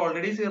 ബോട്ടം നമുക്ക്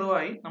ഓൾറെഡി 0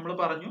 ആയി, നമ്മൾ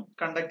പറഞ്ഞു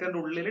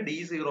കണ്ടക്ടറിന്റെ ഉള്ളിൽ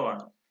d0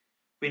 ആണ്.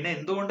 പിന്നെ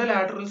എന്തുകൊണ്ട്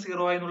ലാറ്ററൽ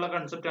 0 ആയി എന്നുള്ള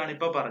കൺസെപ്റ്റ് ആണ്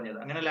ഇപ്പൊ പറഞ്ഞത്.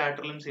 അങ്ങനെ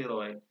ലാറ്ററലും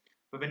 0 ആയി.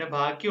 അപ്പൊ പിന്നെ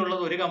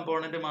ബാക്കിയുള്ളത് ഒരു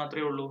കമ്പോണന്റ്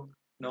മാത്രമേ ഉള്ളൂ,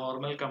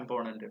 നോർമൽ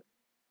കമ്പോണന്റ്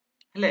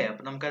അല്ലേ?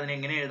 അപ്പൊ നമുക്ക് അതിനെ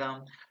എങ്ങനെ എഴുതാം?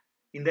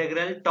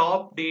 Integral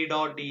top d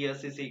dot ds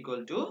is equal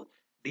to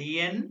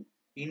dn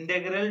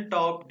integral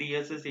top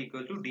ds is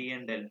equal to dn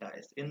delta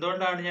s.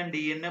 എന്തുകൊണ്ടാണ് ഞാൻ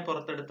dn നെ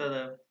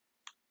പുറത്തെടുത്തത്?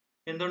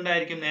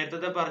 എന്തുകൊണ്ടായിരിക്കും?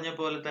 നേരത്തെ പറഞ്ഞ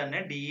പോലെ തന്നെ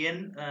dn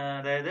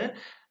അതായത്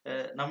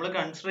നമ്മൾ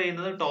കൺസിഡർ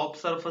ചെയ്യുന്നത് ടോപ്പ്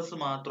സർഫസ്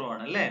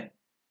മാത്രമാണ് അല്ലേ?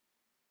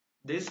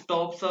 This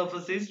top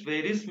surface is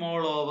very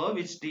small over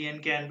which dn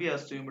can be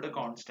assumed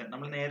constant.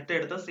 നമ്മൾ നേരത്തെ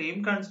എടുത്ത സെയിം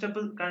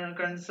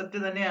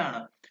കൺസെപ്റ്റ്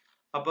തന്നെയാണ്.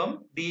 അപ്പം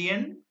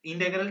dn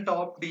ഇന്റഗ്രൽ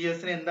ടോപ്പ്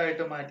ds നെ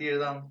എന്തായിട്ട് മാറ്റി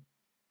എഴുതാം?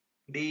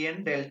 dn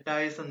ഡെൽറ്റ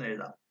s എന്ന്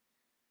എഴുതാം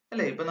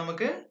അല്ലെ? ഇപ്പൊ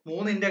നമുക്ക്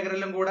 3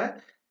 ഇന്റഗ്രലും കൂടെ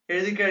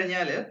എഴുതി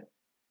കഴിഞ്ഞാല്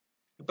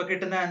ഇപ്പൊ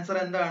കിട്ടുന്ന ആൻസർ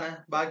എന്താണ്?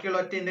 ബാക്കിയുള്ള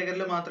ഒറ്റ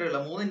ഇന്റഗ്രൽ മാത്രമേ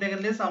ഉള്ളൂ. 3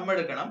 ഇന്റഗ്രലിന്റെ സം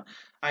എടുക്കണം.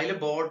 അതിൽ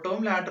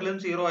ബോട്ടവും ലാറ്ററലും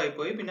 0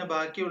 ആയിപ്പോയി. പിന്നെ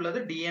ബാക്കിയുള്ളത്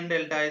dn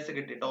ഡെൽറ്റ s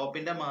കിട്ടി.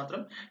 ടോപ്പിന്റെ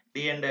മാത്രം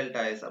dn ഡെൽറ്റ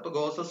s. അപ്പൊ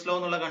ഗോസസ് ലോ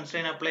എന്നുള്ള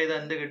കൺസ്ട്രെയിൻ അപ്ലൈ ചെയ്ത്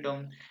എന്ത് കിട്ടും?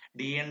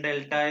 dn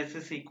delta s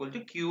is equal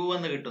to q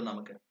എന്ന് കിട്ടും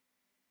നമുക്ക്.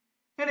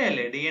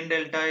 അങ്ങനെയല്ലേ? dn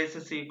delta s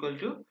is equal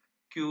to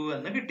q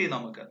എന്ന് കിട്ടി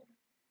നമുക്ക്.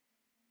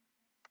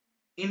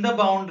 In the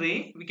boundary,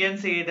 we can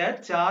say that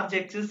charge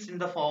exists in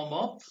the form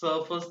of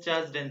surface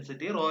charge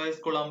density rho s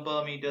coulomb per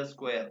meter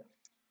square.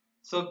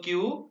 So q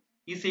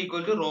is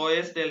equal to rho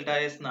s delta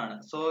s എന്നാണ്.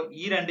 So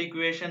ഈ രണ്ട്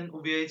equation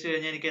ഉപയോഗിച്ച്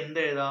കഴിഞ്ഞാൽ എനിക്ക് എന്ത്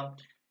എഴുതാം?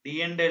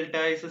 dn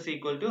delta s is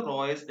equal to rho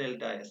s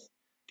delta s.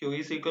 q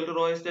is equal to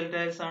rho s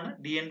delta s ആണ്.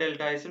 dn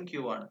delta s ഉം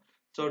q ആണ്.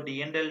 So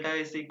dn delta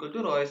s is equal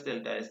to rho s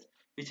delta s,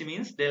 which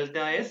means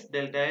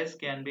delta s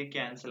can be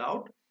cancelled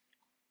out.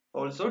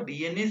 Also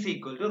dn is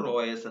equal to rho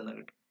s എന്ന്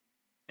കിട്ടും.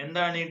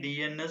 എന്താണ് ഈ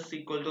dn is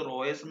equal to rho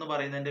s എന്ന്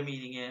പറയുന്നതിന്റെ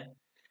meaning?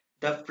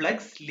 The flux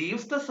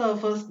leaves the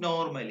surface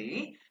normally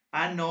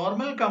and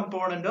normal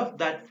component of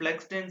that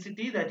flux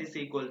density that is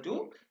equal to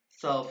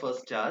surface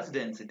charge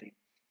density.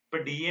 ഇപ്പൊ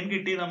dn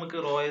കിട്ടി നമുക്ക്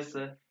rho s.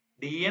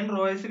 dn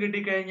rho s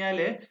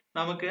കിട്ടിക്കഴിഞ്ഞാല്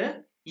നമുക്ക്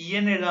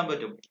en എഴുതാൻ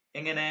പറ്റും.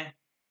 എങ്ങനെ?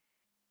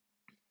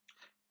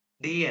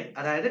 dn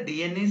അതായത്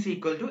dn is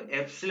equal to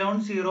epsilon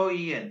 0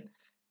 en.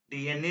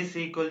 dn is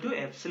equal to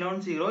epsilon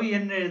 0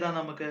 en എഴുതാം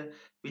നമുക്ക്,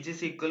 which is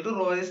equal to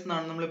rho s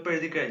എന്നാണ് നമ്മൾ ഇപ്പൊ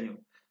എഴുതി കഴിഞ്ഞു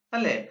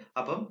അല്ലേ?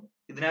 അപ്പം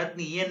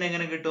ഇതിനകത്ത് en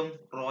എങ്ങനെ കിട്ടും?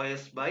 rho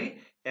s by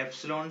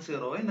epsilon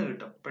 0 എന്ന്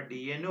കിട്ടും. അപ്പൊ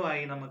dn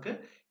ആയി നമുക്ക്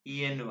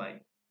en ആയി.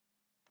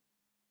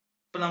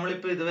 ഇപ്പൊ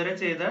നമ്മളിപ്പോ ഇതുവരെ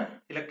ചെയ്ത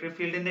ഇലക്ട്രിക്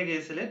ഫീൽഡിന്റെ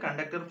കേസിൽ,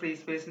 കണ്ടക്ടർ ഫ്രീ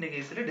സ്പേസിന്റെ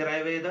കേസിൽ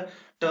ഡിറൈവ് ചെയ്ത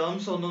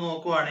ടേംസ് ഒന്ന്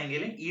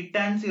നോക്കുവാണെങ്കിൽ ഇ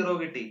ടാൻ 0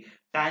 കിട്ടി.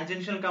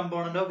 Tangential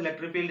component of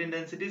electric field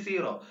intensity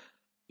 0.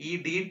 ഈ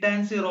ഡി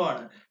ടാൻ 0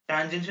 ആണ്.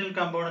 Tangential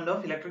component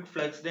of electric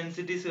flux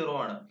density 0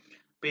 ആണ്.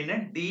 പിന്നെ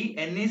D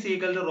N is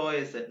equal to rho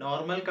S,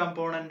 normal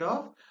component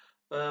of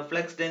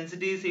flux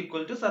density is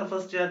equal to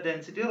surface charge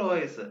density raw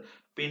S.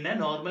 പിന്നെ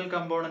normal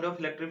component of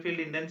electric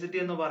field intensity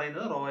എന്ന്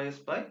പറയുന്നത് raw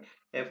S by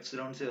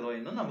epsilon 0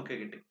 എന്ന് നമുക്ക്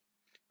കിട്ടി.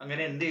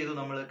 അങ്ങനെ എന്ത് ചെയ്തു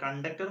നമ്മൾ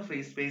കണ്ടക്ടർ ഫ്രീ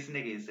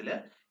സ്പേസിന്റെ കേസിൽ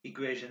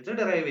ഇക്വേഷൻസ്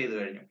ഡിറൈവ് ചെയ്ത്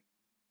കഴിഞ്ഞു.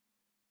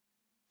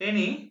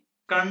 ഇനി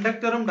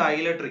കണ്ടക്ടറും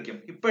ഡൈഇലക്ട്രിക്കും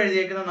ഇപ്പൊ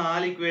എഴുതിയേക്കുന്ന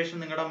 4 ഇക്വേഷൻ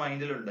നിങ്ങളുടെ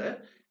മൈൻഡിലുണ്ട്.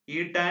 E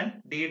tan,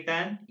 D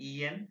tan, E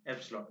N,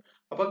 epsilon.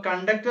 അപ്പൊ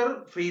കണ്ടക്ടർ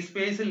ഫ്രീ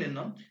സ്പേസിൽ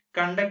നിന്നും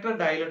കണ്ടക്ടർ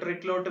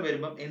ഡൈഇലക്ട്രിക്കിലോട്ട്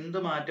വരുമ്പോൾ എന്ത്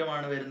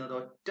മാറ്റമാണ് വരുന്നത്?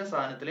 ഒറ്റ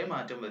സാധനത്തിലേ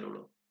മാറ്റം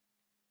വരുള്ളൂ,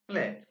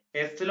 അല്ലെ?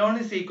 Epsilon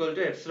is equal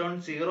to epsilon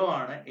 0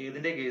 ആണ്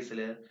ഏതിന്റെ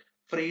കേസിൽ?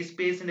 ഫ്രീ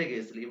സ്പേസിന്റെ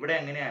കേസിൽ. ഇവിടെ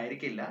അങ്ങനെ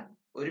ആയിരിക്കില്ല.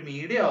 ഒരു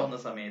മീഡിയം ആവുന്ന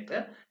സമയത്ത്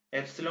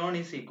epsilon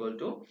is equal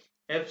to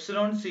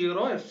epsilon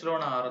 0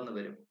 epsilon R എന്ന്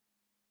വരും.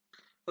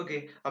 ഓക്കെ,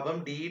 അപ്പം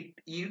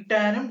ഇ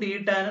ടാനും ഡി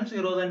ടാനും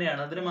 0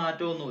 തന്നെയാണ്, അതിന്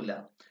മാറ്റമൊന്നുമില്ല.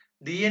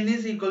 D N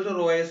is equal to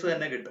rho S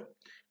തന്നെ കിട്ടും.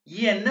 ഈ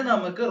എൻ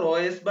നമുക്ക് റോ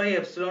എസ് ബൈ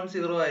എപ്സിലോൺ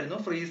 0 ആയിരുന്നു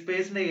ഫ്രീ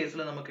സ്പേസിന്റെ കേസിൽ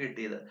നമുക്ക്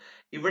കിട്ടിയത്.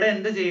 ഇവിടെ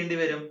എന്ത് ചെയ്യേണ്ടി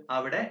വരും?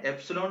 അവിടെ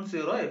എപ്സിലോൺ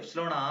 0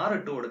 എപ്സിലോൺ ആർ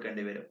ഇട്ട്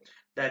കൊടുക്കേണ്ടി വരും.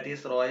 That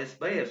is raw S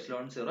by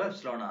epsilon 0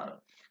 epsilon R.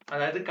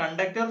 അതായത്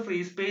കണ്ടക്ടർ ഫ്രീ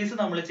സ്പേസ്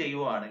നമ്മൾ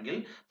ചെയ്യുവാണെങ്കിൽ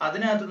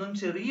അതിനകത്ത് നിന്നും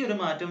ചെറിയൊരു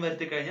മാറ്റം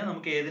വരുത്തി കഴിഞ്ഞാൽ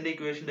നമുക്ക് ഏതിന്റെ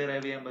ഇക്വേഷൻ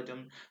ഡിറൈവ് ചെയ്യാൻ പറ്റും?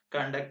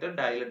 കണ്ടക്ടർ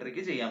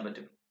ഡൈഇലക്ട്രിക് ചെയ്യാൻ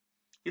പറ്റും.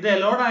 ഇത്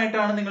എലോൺ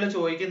ആയിട്ടാണ് നിങ്ങൾ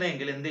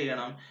ചോദിക്കുന്നതെങ്കിൽ എന്ത്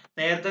ചെയ്യണം?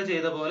 നേരത്തെ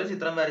ചെയ്ത പോലെ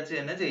ചിത്രം വരച്ച്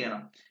തന്നെ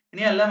ചെയ്യണം.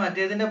 ഇനി അല്ല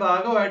മറ്റേതിന്റെ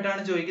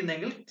ഭാഗമായിട്ടാണ്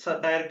ചോദിക്കുന്നതെങ്കിൽ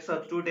ഡയറക്റ്റ്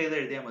സബ്സ്റ്റിറ്റ്യൂട്ട് ചെയ്ത്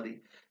എഴുതിയാൽ മതി.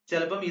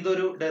 ചിലപ്പം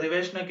ഇതൊരു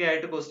ഡെറിവേഷൻ ഒക്കെ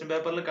ആയിട്ട് ക്വസ്റ്റ്യൻ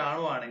പേപ്പറിൽ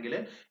കാണുവാണെങ്കിൽ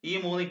ഈ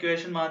 3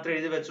 ഇക്വേഷൻ മാത്രം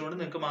എഴുതി വെച്ചുകൊണ്ട്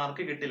നിങ്ങൾക്ക്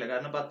മാർക്ക് കിട്ടില്ല.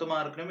 കാരണം 10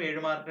 മാർക്കിനും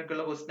 7 മാർക്കിനൊക്കെ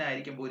ഉള്ള ക്വസ്റ്റ്യൻ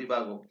ആയിരിക്കും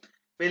ഭൂരിഭാഗവും.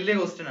 വലിയ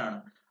ക്വസ്റ്റ്യൻ ആണ്.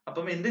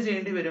 അപ്പം എന്ത്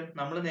ചെയ്യേണ്ടി വരും?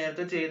 നമ്മൾ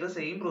നേരത്തെ ചെയ്ത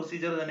സെയിം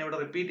പ്രൊസീജിയർ തന്നെ ഇവിടെ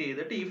റിപ്പീറ്റ്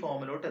ചെയ്തിട്ട് ഈ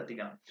ഫോമിലോട്ട്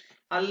എത്തിക്കണം.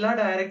 അല്ല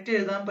ഡയറക്റ്റ്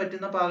എഴുതാൻ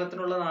പറ്റുന്ന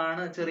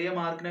പാകത്തിനുള്ളതാണ്, ചെറിയ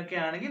മാർക്കിനൊക്കെ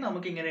ആണെങ്കിൽ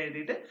നമുക്ക് ഇങ്ങനെ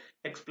എഴുതിയിട്ട്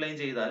എക്സ്പ്ലെയിൻ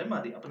ചെയ്താലും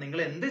മതി. അപ്പൊ നിങ്ങൾ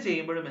എന്ത്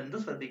ചെയ്യുമ്പോഴും എന്ത്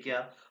ശ്രദ്ധിക്കുക?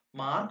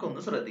 മാർക്ക്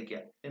ഒന്ന് ശ്രദ്ധിക്കുക,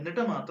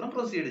 എന്നിട്ട് മാത്രം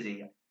പ്രൊസീഡ്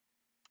ചെയ്യാം.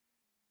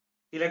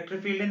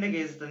 ഇലക്ട്രിക് ഫീൽഡിന്റെ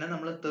കേസിൽ തന്നെ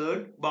നമ്മൾ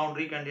തേർഡ്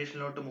ബൗണ്ടറി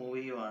കണ്ടീഷനിലോട്ട് മൂവ്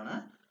ചെയ്യുവാണ്.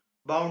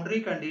 Boundary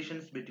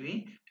conditions between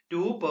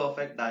two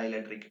perfect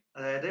dielectric.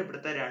 അതായത്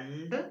ഇവിടുത്തെ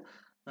രണ്ട്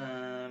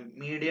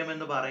മീഡിയം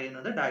എന്ന്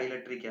പറയുന്നത്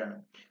ഡൈഇലക്ട്രിക് ആണ്.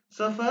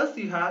 So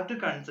first you have to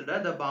consider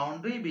the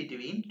boundary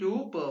between two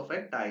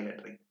perfect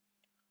dielectric.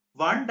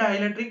 One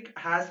dielectric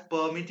has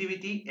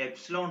permittivity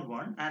epsilon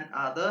 1 and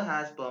other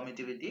has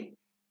permittivity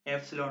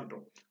epsilon 2.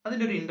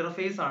 അതിന്റെ ഒരു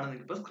interface ആണ്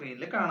നിങ്ങൾക്ക് ഇപ്പൊ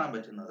സ്ക്രീനിൽ കാണാൻ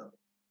പറ്റുന്നത്.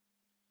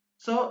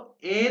 സോ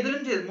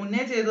ഏതിലും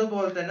മുന്നേ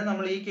ചെയ്തതുപോലെ തന്നെ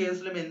നമ്മൾ ഈ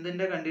കേസിലും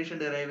എന്തിന്റെ കണ്ടീഷൻ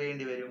ഡിറൈവ്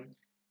ചെയ്യേണ്ടി വരും?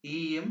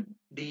 ഇയും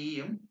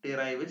ഡിയും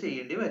ഡിറൈവ്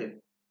ചെയ്യേണ്ടി വരും,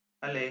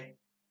 അല്ലെ?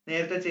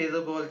 നേരത്തെ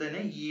ചെയ്തതുപോലെ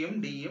തന്നെ ഇയും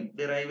ഡിയും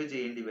ഡിറൈവ്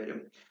ചെയ്യേണ്ടി വരും.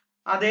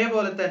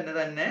 അതേപോലെ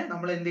തന്നെ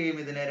നമ്മൾ എന്ത് ചെയ്യും?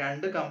 ഇതിനെ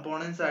രണ്ട്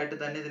കമ്പോണൻസ് ആയിട്ട്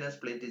തന്നെ ഇതിനെ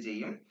സ്പ്ലിറ്റ്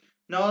ചെയ്യും.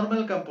 നോർമൽ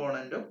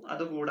കമ്പോണന്റും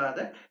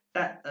അതുകൂടാതെ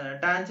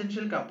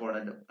ടാൻജൻഷ്യൽ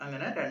കമ്പോണന്റും,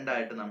 അങ്ങനെ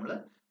രണ്ടായിട്ട് നമ്മൾ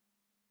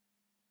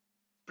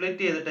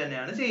സ്പ്ലിറ്റ് ചെയ്തിട്ട്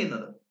തന്നെയാണ്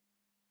ചെയ്യുന്നത്.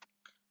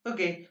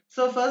 Okay,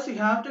 so first you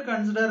have to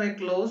consider a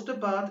closed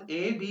path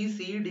A, B,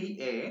 C, D,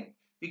 A.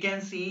 You can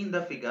see in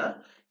the figure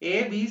A,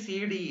 B, C,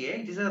 D, A.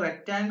 It is a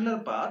rectangular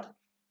path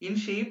in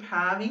shape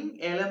having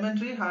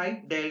elementary height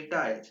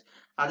delta h.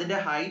 അതിന്റെ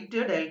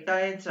height delta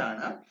H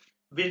ആണ്.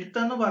 Width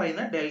എന്ന്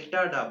പറയുന്ന delta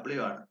W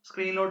ആണ്.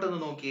 സ്ക്രീനിലോട്ട് ഒന്ന്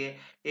നോക്കിയേ.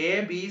 A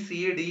B C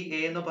D A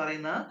എന്ന്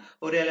പറയുന്ന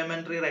ഒരു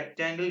elementary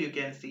rectangle you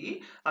can see.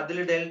 അതിൽ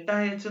ഡെൽറ്റ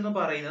എച്ച് എന്ന്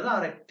പറയുന്നത് ആ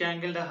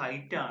റെക്ടാംഗിളിന്റെ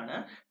ഹൈറ്റ് ആണ്.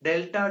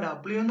 ഡെൽറ്റ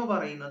ഡബ്ല്യു എന്ന്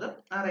പറയുന്നത്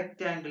ആ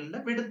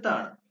റെക്ടാംഗിളിന്റെ വിഡ്ത്ത്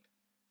ആണ്.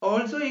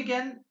 Also you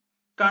can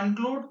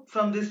conclude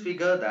from this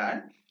figure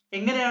that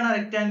എങ്ങനെയാണ് ആ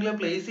റെക്ടാംഗിൾ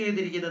പ്ലേസ്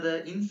ചെയ്തിരിക്കുന്നത്?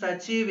 In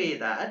such a way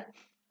that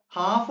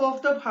half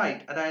of the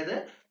height, അതായത്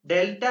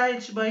ഡെൽറ്റ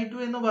എച്ച് ബൈ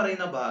 2 എന്ന്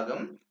പറയുന്ന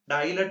ഭാഗം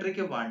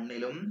dielectric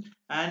 1ലും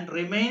and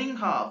remaining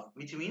half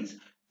which means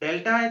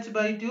delta H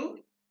by 2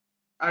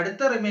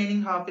 അടുത്ത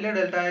remaining ഹാഫിലെ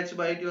delta H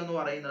by 2 എന്ന്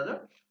പറയുന്നത്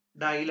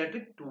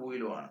dielectric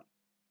 2ലുമാണ്.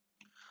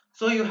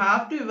 So you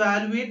have to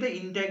evaluate the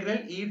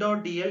integral E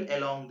dot D L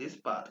along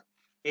this path.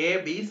 A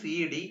B C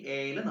D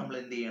എയിൽ നമ്മൾ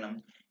എന്ത് ചെയ്യണം?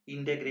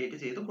 Integrate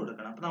ചെയ്ത്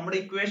കൊടുക്കണം. അപ്പൊ നമ്മുടെ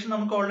ഇക്വേഷൻ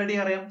നമുക്ക് ഓൾറെഡി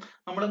അറിയാം,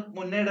 നമ്മൾ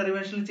മുന്നേ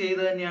ഡെറിവേഷനിൽ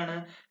ചെയ്ത് തന്നെയാണ്.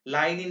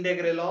 Line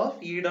integral of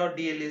E dot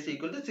D L is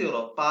equal to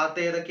 0.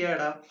 Path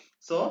ഏതൊക്കെയാടാ?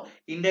 So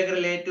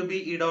integral A to B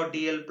E dot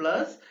D L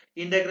plus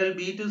integral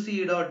B to C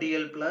E dot D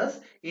L plus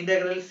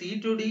integral C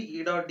to D E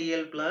dot D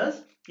L plus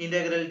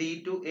integral D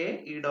to A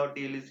E dot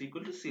D L is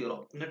equal to 0.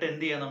 എന്നിട്ട്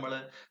എന്ത് ചെയ്യാം? നമ്മൾ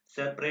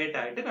separate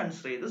ആയിട്ട്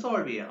consider ചെയ്ത്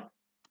solve ചെയ്യണം.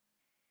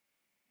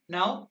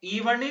 Now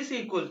E1 is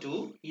equal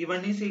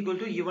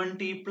to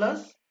E1t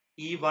plus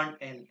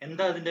E1n.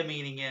 എന്താ അതിന്റെ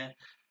meaning?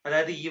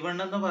 അതായത് E1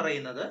 എന്ന്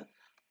പറയുന്നത്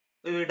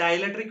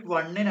ഡൈഇലക്ട്രിക്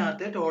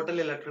 1നകത്തെ ടോട്ടൽ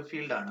ഇലക്ട്രിക്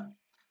ഫീൽഡ് ആണ്.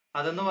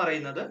 അതെന്ന്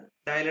പറയുന്നത്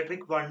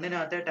dielectric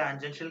 1നകത്തെ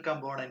tangential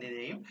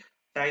കമ്പോണന്റിന്റെയും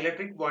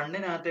dielectric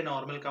 1നകത്തെ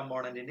normal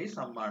കമ്പോണന്റിന്റെയും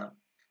some ആണ്.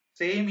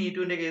 സെയിം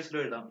E2ന്റെ കേസിൽ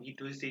എഴുതാം.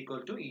 E2 is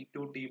equal to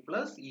E2t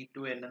plus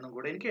E2n എന്നും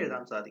കൂടെ എനിക്ക്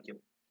എഴുതാൻ സാധിക്കും.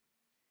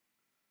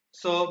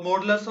 So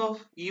modulus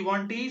of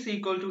E1t is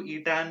equal to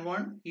E tan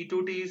 1,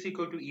 E2t is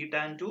equal to E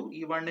tan 2,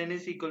 E1n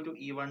is equal to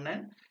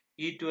E1n,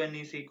 E2n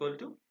is equal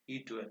to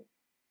E2n.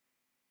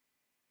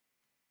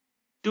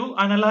 To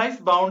analyze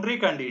boundary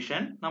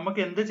condition, നമുക്ക്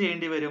എന്ത്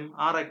ചെയ്യേണ്ടി വരും?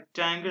 ആ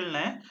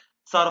റെക്ടാങ്കിളിനെ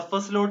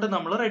സർഫസിലോട്ട്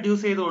നമ്മൾ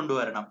റെഡ്യൂസ് ചെയ്ത്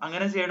കൊണ്ടുവരണം.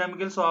 അങ്ങനെ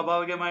ചെയ്യണമെങ്കിൽ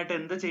സ്വാഭാവികമായിട്ട്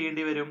എന്ത്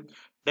ചെയ്യേണ്ടി വരും?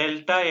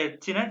 ഡെൽറ്റ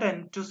എച്ചിനെ 10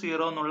 to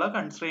 0 എന്നുള്ള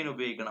കൺസ്ട്രെയിൻ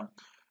ഉപയോഗിക്കണം.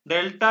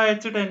 ഡെൽറ്റ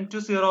എച്ച് 10 to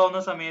 0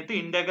 ആവുന്ന സമയത്ത്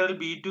ഇന്റഗ്രൽ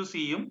ബി ടു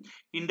സിയും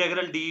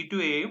ഇന്റഗ്രൽ ഡി ടു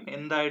എയും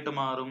എന്തായിട്ട്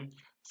മാറും?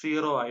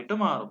 0 ആയിട്ട്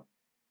മാറും.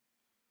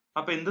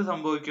 അപ്പൊ എന്ത്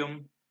സംഭവിക്കും?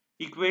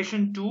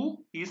 Equation 2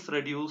 is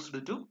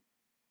reduced to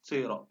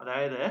 0.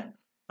 അതായത്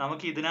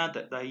നമുക്ക്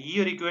ഇതിനകത്ത് ഈ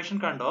ഒരു ഇക്വേഷൻ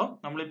കണ്ടോ,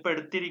 നമ്മളിപ്പോ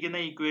എടുത്തിരിക്കുന്ന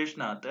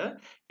ഇക്വേഷനകത്ത്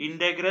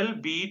integral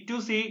B to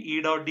C E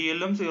dot D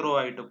എല്ലും 0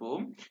 ആയിട്ട്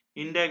പോവും,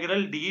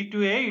 integral D to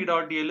A E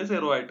dot D L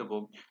 0 ആയിട്ട്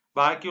പോവും.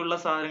 ബാക്കിയുള്ള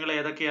സാധനങ്ങൾ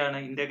ഏതൊക്കെയാണ്?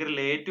 Integral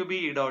A to B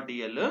E dot D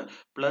L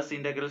plus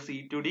integral C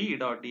to D E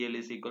dot D L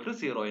is equal to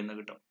 0 എന്ന്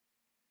കിട്ടും.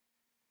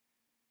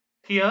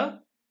 ഹിയർ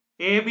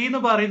എ ബി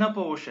എന്ന് പറയുന്ന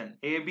portion,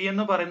 A B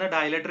എന്ന് പറയുന്ന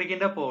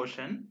ഡയലക്ട്രിക്കിന്റെ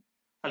പോർഷൻ,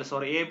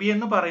 എ ബി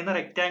എന്ന് പറയുന്ന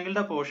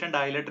റെക്ടാങ്കിളിന്റെ portion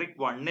dielectric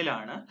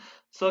 1-ലാണ്.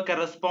 So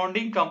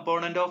corresponding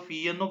component of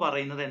E എന്ന്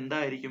പറയുന്നത്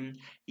എന്തായിരിക്കും?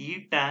 ഇ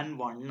ടാൻ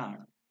 1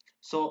 ആണ്.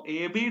 സോ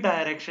എ ബി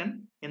ഡയറക്ഷൻ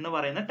എന്ന്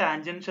പറയുന്ന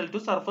ടാൻജൻഷ്യൽ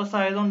ടു സർഫസ്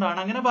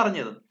ആയതുകൊണ്ടാണ് അങ്ങനെ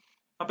പറഞ്ഞത്.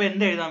 അപ്പൊ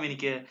എന്ത് എഴുതാം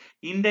എനിക്ക്?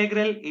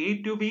 Integral A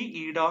to B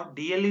E dot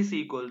D L is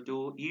equal to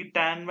E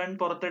tan 1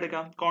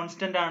 പുറത്തെടുക്കാം,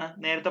 constant ആണ്,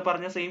 നേരത്തെ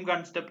പറഞ്ഞ സെയിം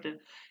കൺസെപ്റ്റ്.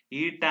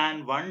 ഇ ടാൻ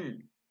 1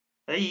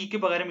 അതായത് ഇക്ക്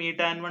പകരം ഇ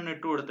ടാൻ 1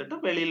 ഇട്ട് കൊടുത്തിട്ട്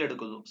വെളിയിൽ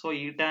എടുക്കുന്നു. So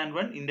E tan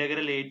 1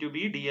 integral A to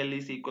B D L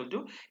is equal to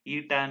E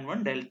tan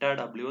 1 delta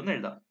W എന്ന്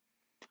എഴുതാം.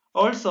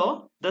 Also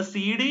the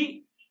C D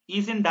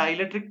is in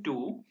dielectric 2.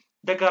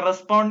 The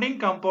corresponding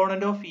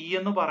component of E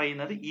എന്ന്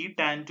പറയുന്നത് ഇ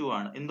ടാൻ 2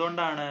 ആണ്.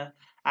 എന്തുകൊണ്ടാണ്?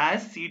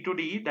 As C to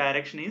D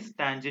direction is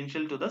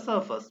tangential to the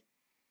surface.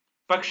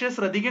 പക്ഷെ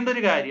ശ്രദ്ധിക്കേണ്ട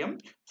ഒരു കാര്യം,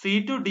 സി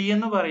ടു ഡി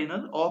എന്ന്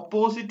പറയുന്നത്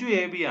ഓപ്പോസിറ്റ് ടു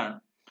എ ബി ആണ്.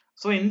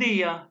 സോ എന്ത്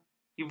ചെയ്യുക?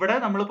 ഇവിടെ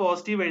നമ്മൾ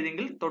പോസിറ്റീവ്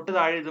എഴുതിയെങ്കിൽ തൊട്ട്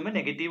താഴെ എഴുതുമ്പോൾ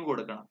നെഗറ്റീവ്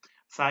കൊടുക്കണം,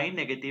 സൈൻ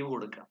നെഗറ്റീവ്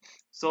കൊടുക്കാം.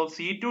 So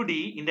C to D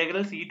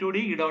integral C to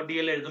D E dot D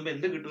L എഴുതുമ്പോൾ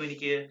എന്ത് കിട്ടും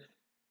എനിക്ക്?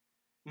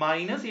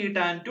 Minus E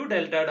tan 2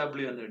 delta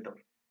W എന്ന് കിട്ടും.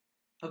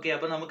 ഓക്കെ,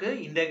 അപ്പൊ നമുക്ക്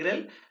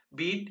integral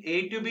B A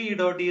to B E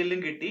dot D എല്ലും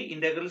കിട്ടി,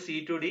 integral C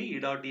to D E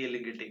dot D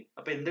എല്ലും കിട്ടി.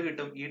 അപ്പൊ എന്ത്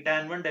കിട്ടും? ഇ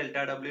ടാൻ 1 ഡെൽറ്റ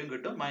ഡബ്ല്യു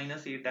കിട്ടും,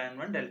 minus E tan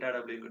 1 delta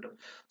W കിട്ടും.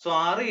 സോ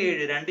 6,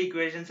 7 രണ്ട്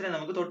ഇക്വേഷൻസിനെ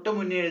നമുക്ക് തൊട്ട്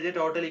മുന്നേ എഴുതിയ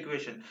ടോട്ടൽ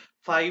ഇക്വേഷൻ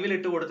 5-ൽ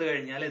ഇട്ട് കൊടുത്തു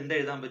കഴിഞ്ഞാൽ എന്ത്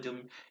എഴുതാൻ പറ്റും?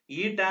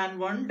 E tan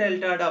 1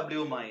 delta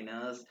W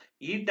minus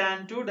E tan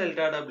 2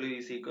 delta W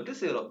is equal to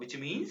 0,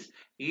 which means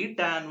E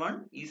tan 1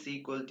 is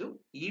equal to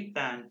E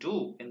tan 2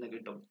 എന്ന്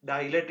കിട്ടും.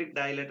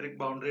 ഡയലക്ട്രിക്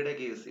ബൗണ്ടറിയുടെ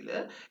കേസിൽ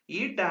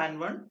E tan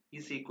 1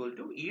 is equal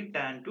to E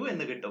tan 2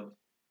 എന്ന് കിട്ടും.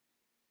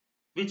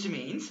 Which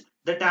means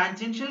the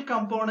tangential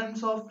components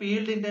of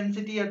field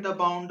intensity at the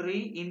boundary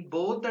in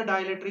both the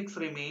dielectrics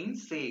remain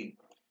same.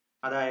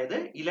 അതായത്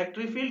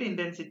electric field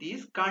intensity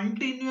is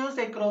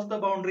continuous across the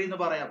boundary എന്ന്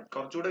പറയാം,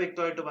 കുറച്ചുകൂടെ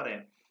വ്യക്തമായിട്ട്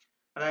പറയാം.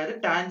 അതായത്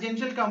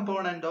tangential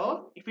component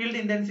of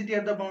field intensity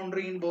at the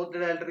boundary in both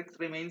the dielectrics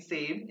remain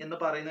same എന്ന്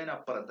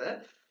പറയുന്നതിനപ്പുറത്ത്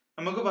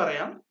നമുക്ക്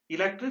പറയാം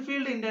electric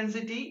field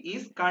intensity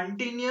is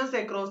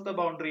continuous across the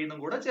boundary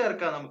എന്നും കൂടെ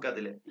ചേർക്കാം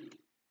നമുക്കതില്.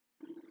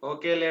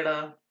 ഓക്കെ അല്ലേടാ?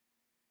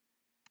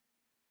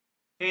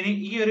 ഇനി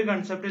ഈ ഒരു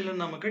കൺസെപ്റ്റിൽ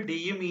നിന്ന് നമുക്ക്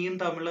ഡിയും ഇയും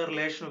തമ്മിലുള്ള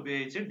റിലേഷൻ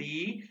ഉപയോഗിച്ച്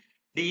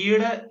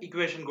ഡിയുടെ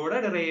ഇക്വേഷൻ കൂടെ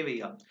ഡിറൈവ്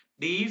ചെയ്യാം.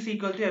 D is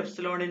equal to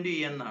epsilon into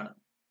E എന്നാണ്,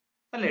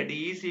 അല്ലെ? D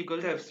is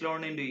equal to epsilon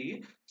into E.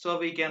 So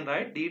we can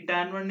write D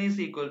tan 1 is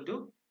equal to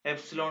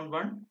epsilon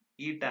 1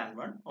 E tan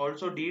 1.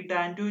 Also D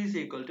tan 2 is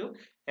equal to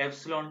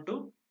epsilon 2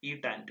 E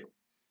tan 2.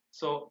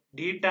 So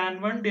d tan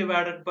 1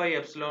 divided by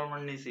epsilon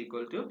 1 is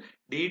equal to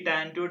d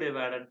tan 2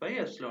 divided by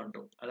epsilon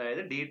 2. അതായത്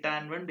d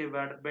tan 1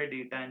 divided by d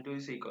tan 2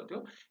 is equal to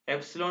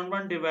epsilon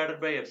 1 divided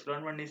by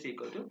epsilon 1 is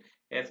equal to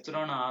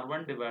epsilon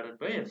r1 divided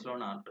by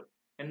epsilon r2.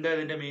 എന്താ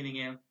ഇതിന്റെ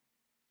meaning?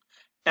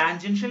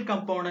 Tangential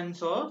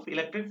components of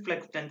electric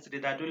flux density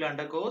that will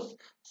undergo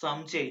some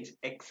change.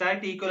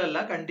 Exact equal അല്ല,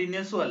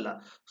 continuous അല്ല.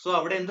 So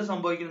അവിടെ എന്ത്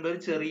സംഭവിക്കുന്നുണ്ട്?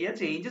 ഒരു ചെറിയ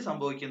change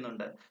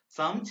സംഭവിക്കുന്നുണ്ട്.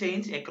 Some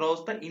change across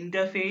the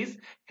interface.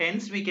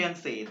 Hence we can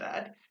say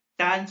that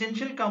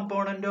tangential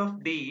component of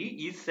D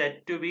is said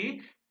to be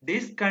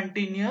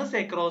discontinuous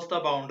across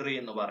the boundary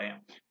എന്ന് പറയാം.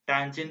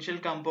 Tangential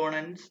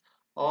components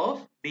of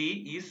D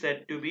is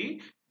said to be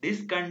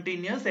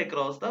discontinuous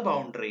across the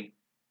boundary.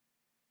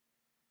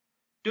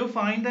 To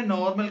find the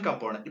normal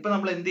component, ഇപ്പൊ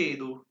നമ്മൾ എന്ത്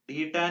ചെയ്തു? D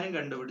ടാനും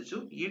കണ്ടുപിടിച്ചു,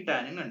 E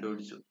ടാനും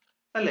കണ്ടുപിടിച്ചു,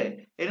 അല്ലെ?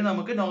 ഇനി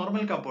നമുക്ക്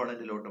നോർമൽ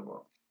കമ്പോണന്റിലോട്ട്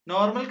പോകാം.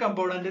 നോർമൽ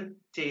കമ്പോണന്റ്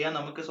ചെയ്യാൻ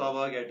നമുക്ക്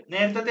സ്വാഭാവികമായിട്ട്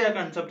നേരത്തെ ആ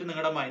കൺസെപ്റ്റ്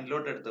നിങ്ങളുടെ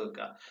മൈൻഡിലോട്ട് എടുത്ത്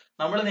വെക്കുക.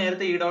 നമ്മൾ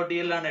നേരത്തെ ഇ ഡോട്ട് ഡി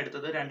എൽ ആണ്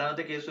എടുത്തത്,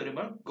 രണ്ടാമത്തെ കേസ്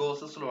വരുമ്പോൾ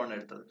ഗോസസ് ലോ ആണ്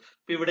എടുത്തത്.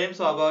 ഇപ്പൊ ഇവിടെയും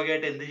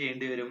സ്വാഭാവികമായിട്ട് എന്ത്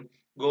ചെയ്യേണ്ടി വരും?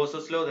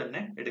 ഗോസസ് ലോ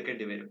തന്നെ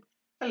എടുക്കേണ്ടി വരും,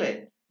 അല്ലെ?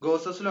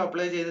 ഗോസസ് ലോ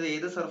അപ്ലൈ ചെയ്തത്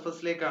ഏത്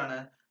സർഫസിലേക്കാണ്?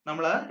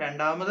 നമ്മൾ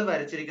രണ്ടാമത്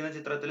വരച്ചിരിക്കുന്ന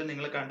ചിത്രത്തിൽ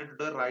നിങ്ങൾ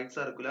കണ്ടിട്ടുണ്ട് റൈറ്റ്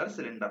സർക്കുലർ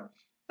സിലിണ്ടർ,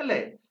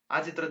 അല്ലെ? ആ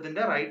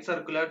ചിത്രത്തിന്റെ റൈറ്റ്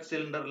സർക്കുലർ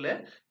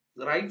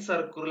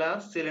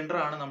സിലിണ്ടർ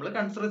ആണ് നമ്മൾ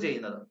കൺസിഡർ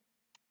ചെയ്യുന്നത്.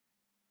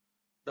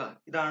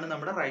 ഇതാണ്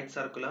നമ്മുടെ റൈറ്റ്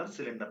സർക്കുലർ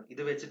സിലിണ്ടർ.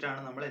 ഇത് വെച്ചിട്ടാണ്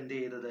നമ്മൾ എന്ത്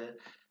ചെയ്തത്?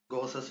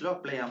 ഗോസസിലും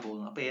അപ്ലൈ ചെയ്യാൻ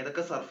പോകുന്നത്. അപ്പൊ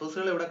ഏതൊക്കെ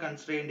സർഫസുകൾ ഇവിടെ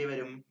കൺസിഡർ ചെയ്യേണ്ടി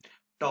വരും?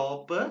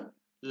 ടോപ്പ്,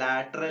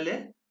 ലാറ്ററല്,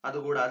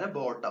 അതുകൂടാതെ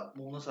ബോട്ടം,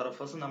 3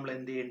 സർഫസ് നമ്മൾ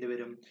എന്ത് ചെയ്യേണ്ടി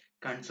വരും?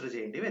 കൺസിഡർ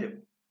ചെയ്യേണ്ടി വരും.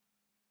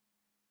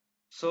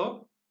 So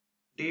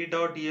d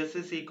dot ds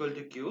is equal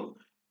to q.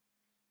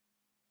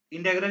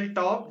 Integral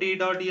top d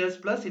dot ds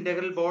plus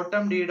integral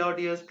bottom d dot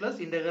ds plus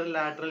integral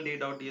lateral d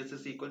dot ds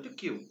is equal to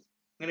q.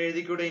 അങ്ങനെ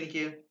എഴുതിക്കൂടെ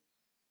എനിക്ക്?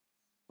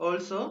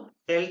 Also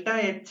delta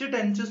H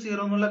tense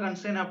 0 എന്നുള്ള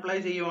constraint apply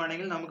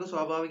ചെയ്യുവാണെങ്കിൽ നമുക്ക്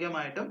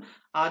സ്വാഭാവികമായിട്ടും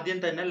ആദ്യം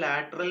തന്നെ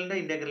ലാറ്ററലിന്റെ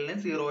ഇന്റഗ്രലിനെ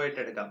 0 ആയിട്ട്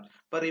എടുക്കാം.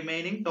 അപ്പൊ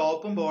റിമൈനിങ്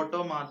ടോപ്പും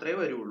ബോട്ടവും മാത്രമേ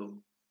വരുള്ളൂ.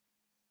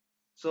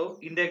 So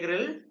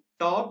integral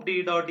top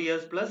d dot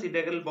ds plus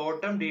integral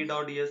bottom d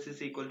dot ds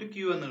is equal to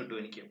q എന്ന് കിട്ടും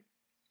എനിക്ക്.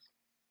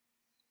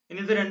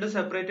 ഇനി ഇത് രണ്ടും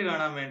സെപ്പറേറ്റ്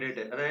കാണാൻ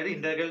വേണ്ടിയിട്ട്, അതായത്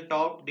integral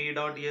top d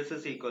dot ds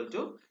is equal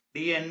to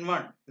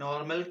dn1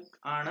 normal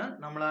ആണ്.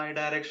 നമ്മൾ ആ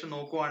ഡയറക്ഷൻ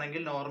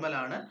നോക്കുവാണെങ്കിൽ നോർമൽ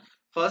ആണ്.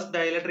 ഫസ്റ്റ്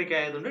ഡയലക്ട്രിക്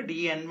ആയതുകൊണ്ട്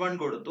dn1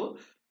 കൊടുത്തു.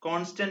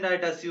 കോൺസ്റ്റന്റ്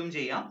ആയിട്ട് അസ്യൂം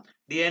ചെയ്യാം.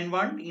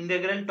 dn1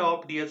 integral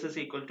top ds is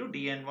equal to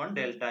dn1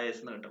 delta s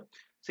എന്ന് കിട്ടും.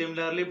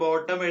 സിമിലർലി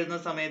ബോട്ടം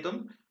എഴുതുന്ന സമയത്തും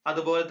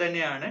അതുപോലെ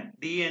തന്നെയാണ്,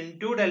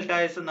 dn2 ഡെൽറ്റ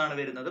s എന്നാണ്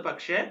വരുന്നത്.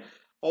 പക്ഷേ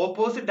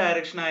ഓപ്പോസിറ്റ്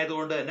ഡയറക്ഷൻ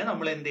ആയതുകൊണ്ട് തന്നെ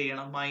നമ്മൾ എന്ത്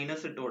ചെയ്യണം?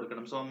 മൈനസ് ഇട്ട്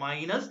കൊടുക്കണം. So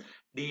minus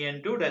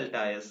dn2 delta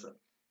s.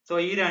 So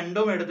ഈ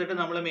രണ്ടും എടുത്തിട്ട്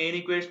നമ്മൾ മെയിൻ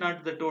ഇക്വേഷൻ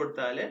ആയിട്ട് ഇട്ട്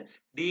കൊടുത്താൽ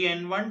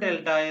dn1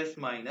 delta s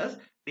minus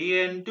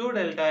dn2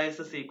 delta s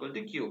is equal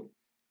to q.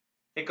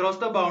 Across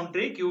the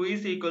boundary q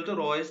is equal to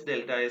rho s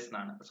delta s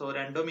എന്നാണ്. സോ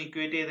രണ്ടും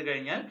equate ചെയ്ത്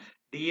കഴിഞ്ഞാൽ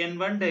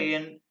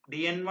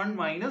dn1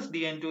 minus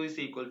dn2 is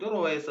equal to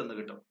rho s എന്ന്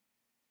കിട്ടും.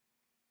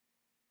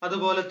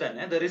 അതുപോലെ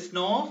തന്നെ there is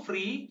no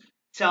free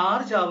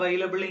charge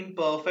available in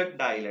perfect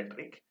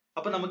dielectric.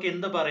 അപ്പൊ നമുക്ക്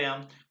എന്ത് പറയാം?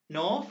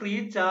 No free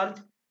charge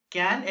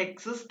can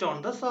exist on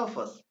the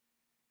surface.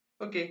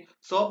 Okay,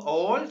 so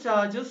all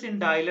charges in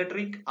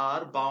dielectric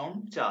are bound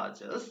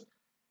charges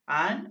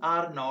and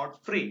are not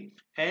free.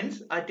 Hence,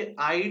 at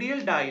ideal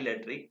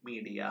dielectric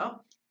media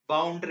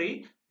boundary,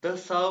 the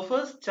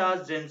surface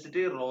charge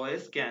density rho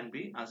s can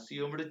be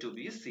assumed to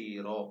be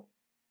 0.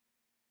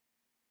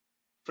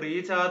 Free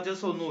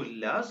charges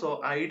ഒന്നുമില്ല. So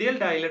ideal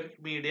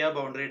dielectric media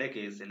ബൗണ്ടറിയുടെ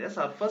കേസിൽ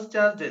surface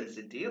charge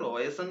density rho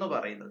s എന്ന്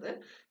പറയുന്നത്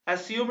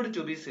assumed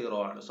to be 0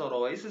 ആണ്. So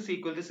rho s is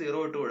equal to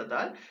 0 ഇട്ട്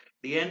കൊടുത്താൽ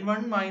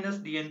dn1 minus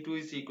dn2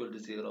 is equal to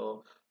 0.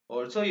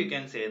 Also you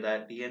can say that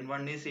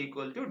dn1 is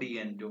equal to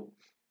dn2,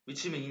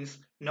 which means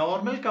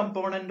normal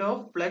component of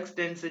flux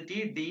density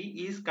d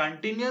is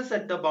continuous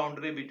at the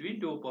boundary between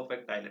two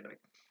perfect dielectric.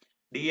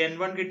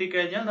 dn1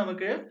 കിട്ടിക്കഴിഞ്ഞാൽ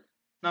നമുക്ക്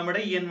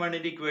നമ്മുടെ en1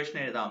 ന്റെ equation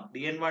എഴുതാം.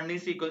 dn1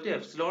 is equal to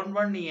epsilon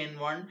 1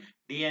 en1,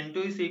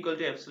 dn2 is equal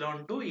to epsilon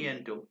 2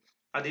 en2.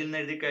 അതിൽ നിന്ന്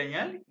എഴുതി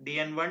കഴിഞ്ഞാൽ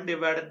dn1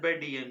 divided by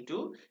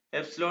dn2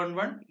 epsilon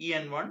 1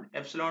 en1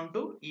 epsilon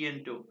 2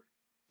 en2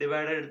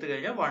 divided എടുത്തു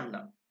കഴിഞ്ഞാൽ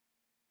 1,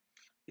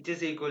 which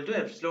is equal to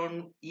epsilon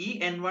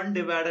en1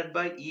 divided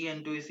by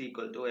en2 is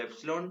equal to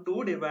epsilon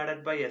 2 divided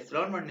by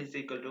epsilon 1 is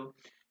equal to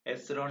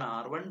epsilon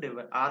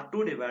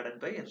r2 divided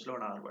by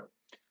epsilon r1.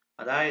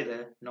 അതായത്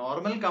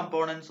normal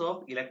components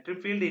of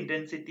electric field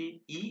intensity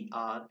E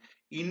are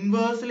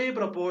inversely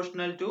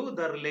proportional to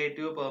the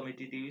relative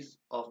permittivities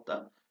of the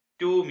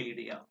two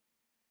media.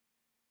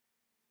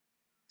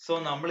 So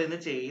നമ്മൾ ഇന്ന്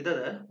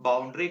ചെയ്തത്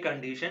boundary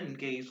condition in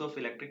case of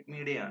electric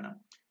media ആണ്.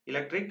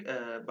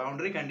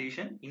 Boundary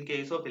condition in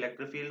case of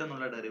electric field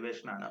എന്നുള്ള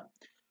derivation ആണ്.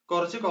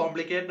 കുറച്ച്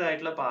complicated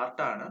ആയിട്ടുള്ള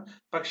പാർട്ടാണ്.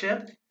 പക്ഷെ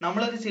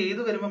നമ്മളത്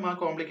ചെയ്തു വരുമ്പോൾ ആ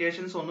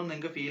കോംപ്ലിക്കേഷൻസ് ഒന്നും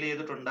നിങ്ങൾക്ക് ഫീൽ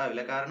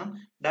ചെയ്തിട്ടുണ്ടാവില്ല. കാരണം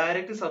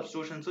ഡയറക്റ്റ്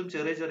സബ്സ്റ്റിറ്റ്യൂഷൻസും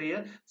ചെറിയ ചെറിയ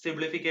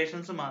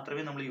സിംപ്ലിഫിക്കേഷൻസും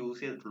മാത്രമേ നമ്മൾ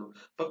യൂസ് ചെയ്തിട്ടുള്ളൂ.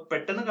 അപ്പൊ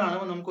പെട്ടെന്ന്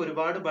കാണുമ്പോൾ നമുക്ക്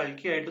ഒരുപാട്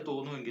ബൾക്കി ആയിട്ട്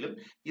തോന്നുമെങ്കിലും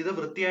ഇത്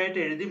വൃത്തിയായിട്ട്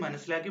എഴുതി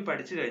മനസ്സിലാക്കി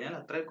പഠിച്ചു കഴിഞ്ഞാൽ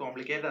അത്ര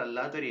കോംപ്ലിക്കേറ്റഡ്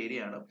അല്ലാത്തൊരു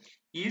ഏരിയ ആണ്.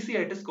 ഈസി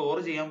ആയിട്ട് സ്കോർ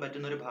ചെയ്യാൻ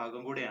പറ്റുന്ന ഒരു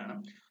ഭാഗം കൂടെയാണ്.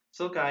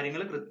 സോ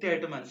കാര്യങ്ങൾ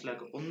കൃത്യമായിട്ട്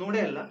മനസ്സിലാക്കുക. ഒന്നുകൂടെ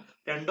അല്ല,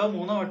 2 or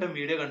 3 വട്ടം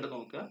വീഡിയോ കണ്ടു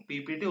നോക്കുക.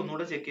 PPT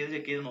ഒന്നുകൂടെ ചെക്ക്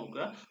ചെയ്ത്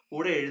നോക്കുക.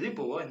 കൂടെ എഴുതി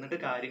പോവുക. എന്നിട്ട്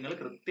കാര്യങ്ങൾ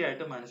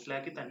കൃത്യമായിട്ട്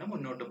മനസ്സിലാക്കി തന്നെ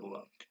മുന്നോട്ട് പോവുക.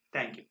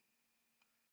 Thank you.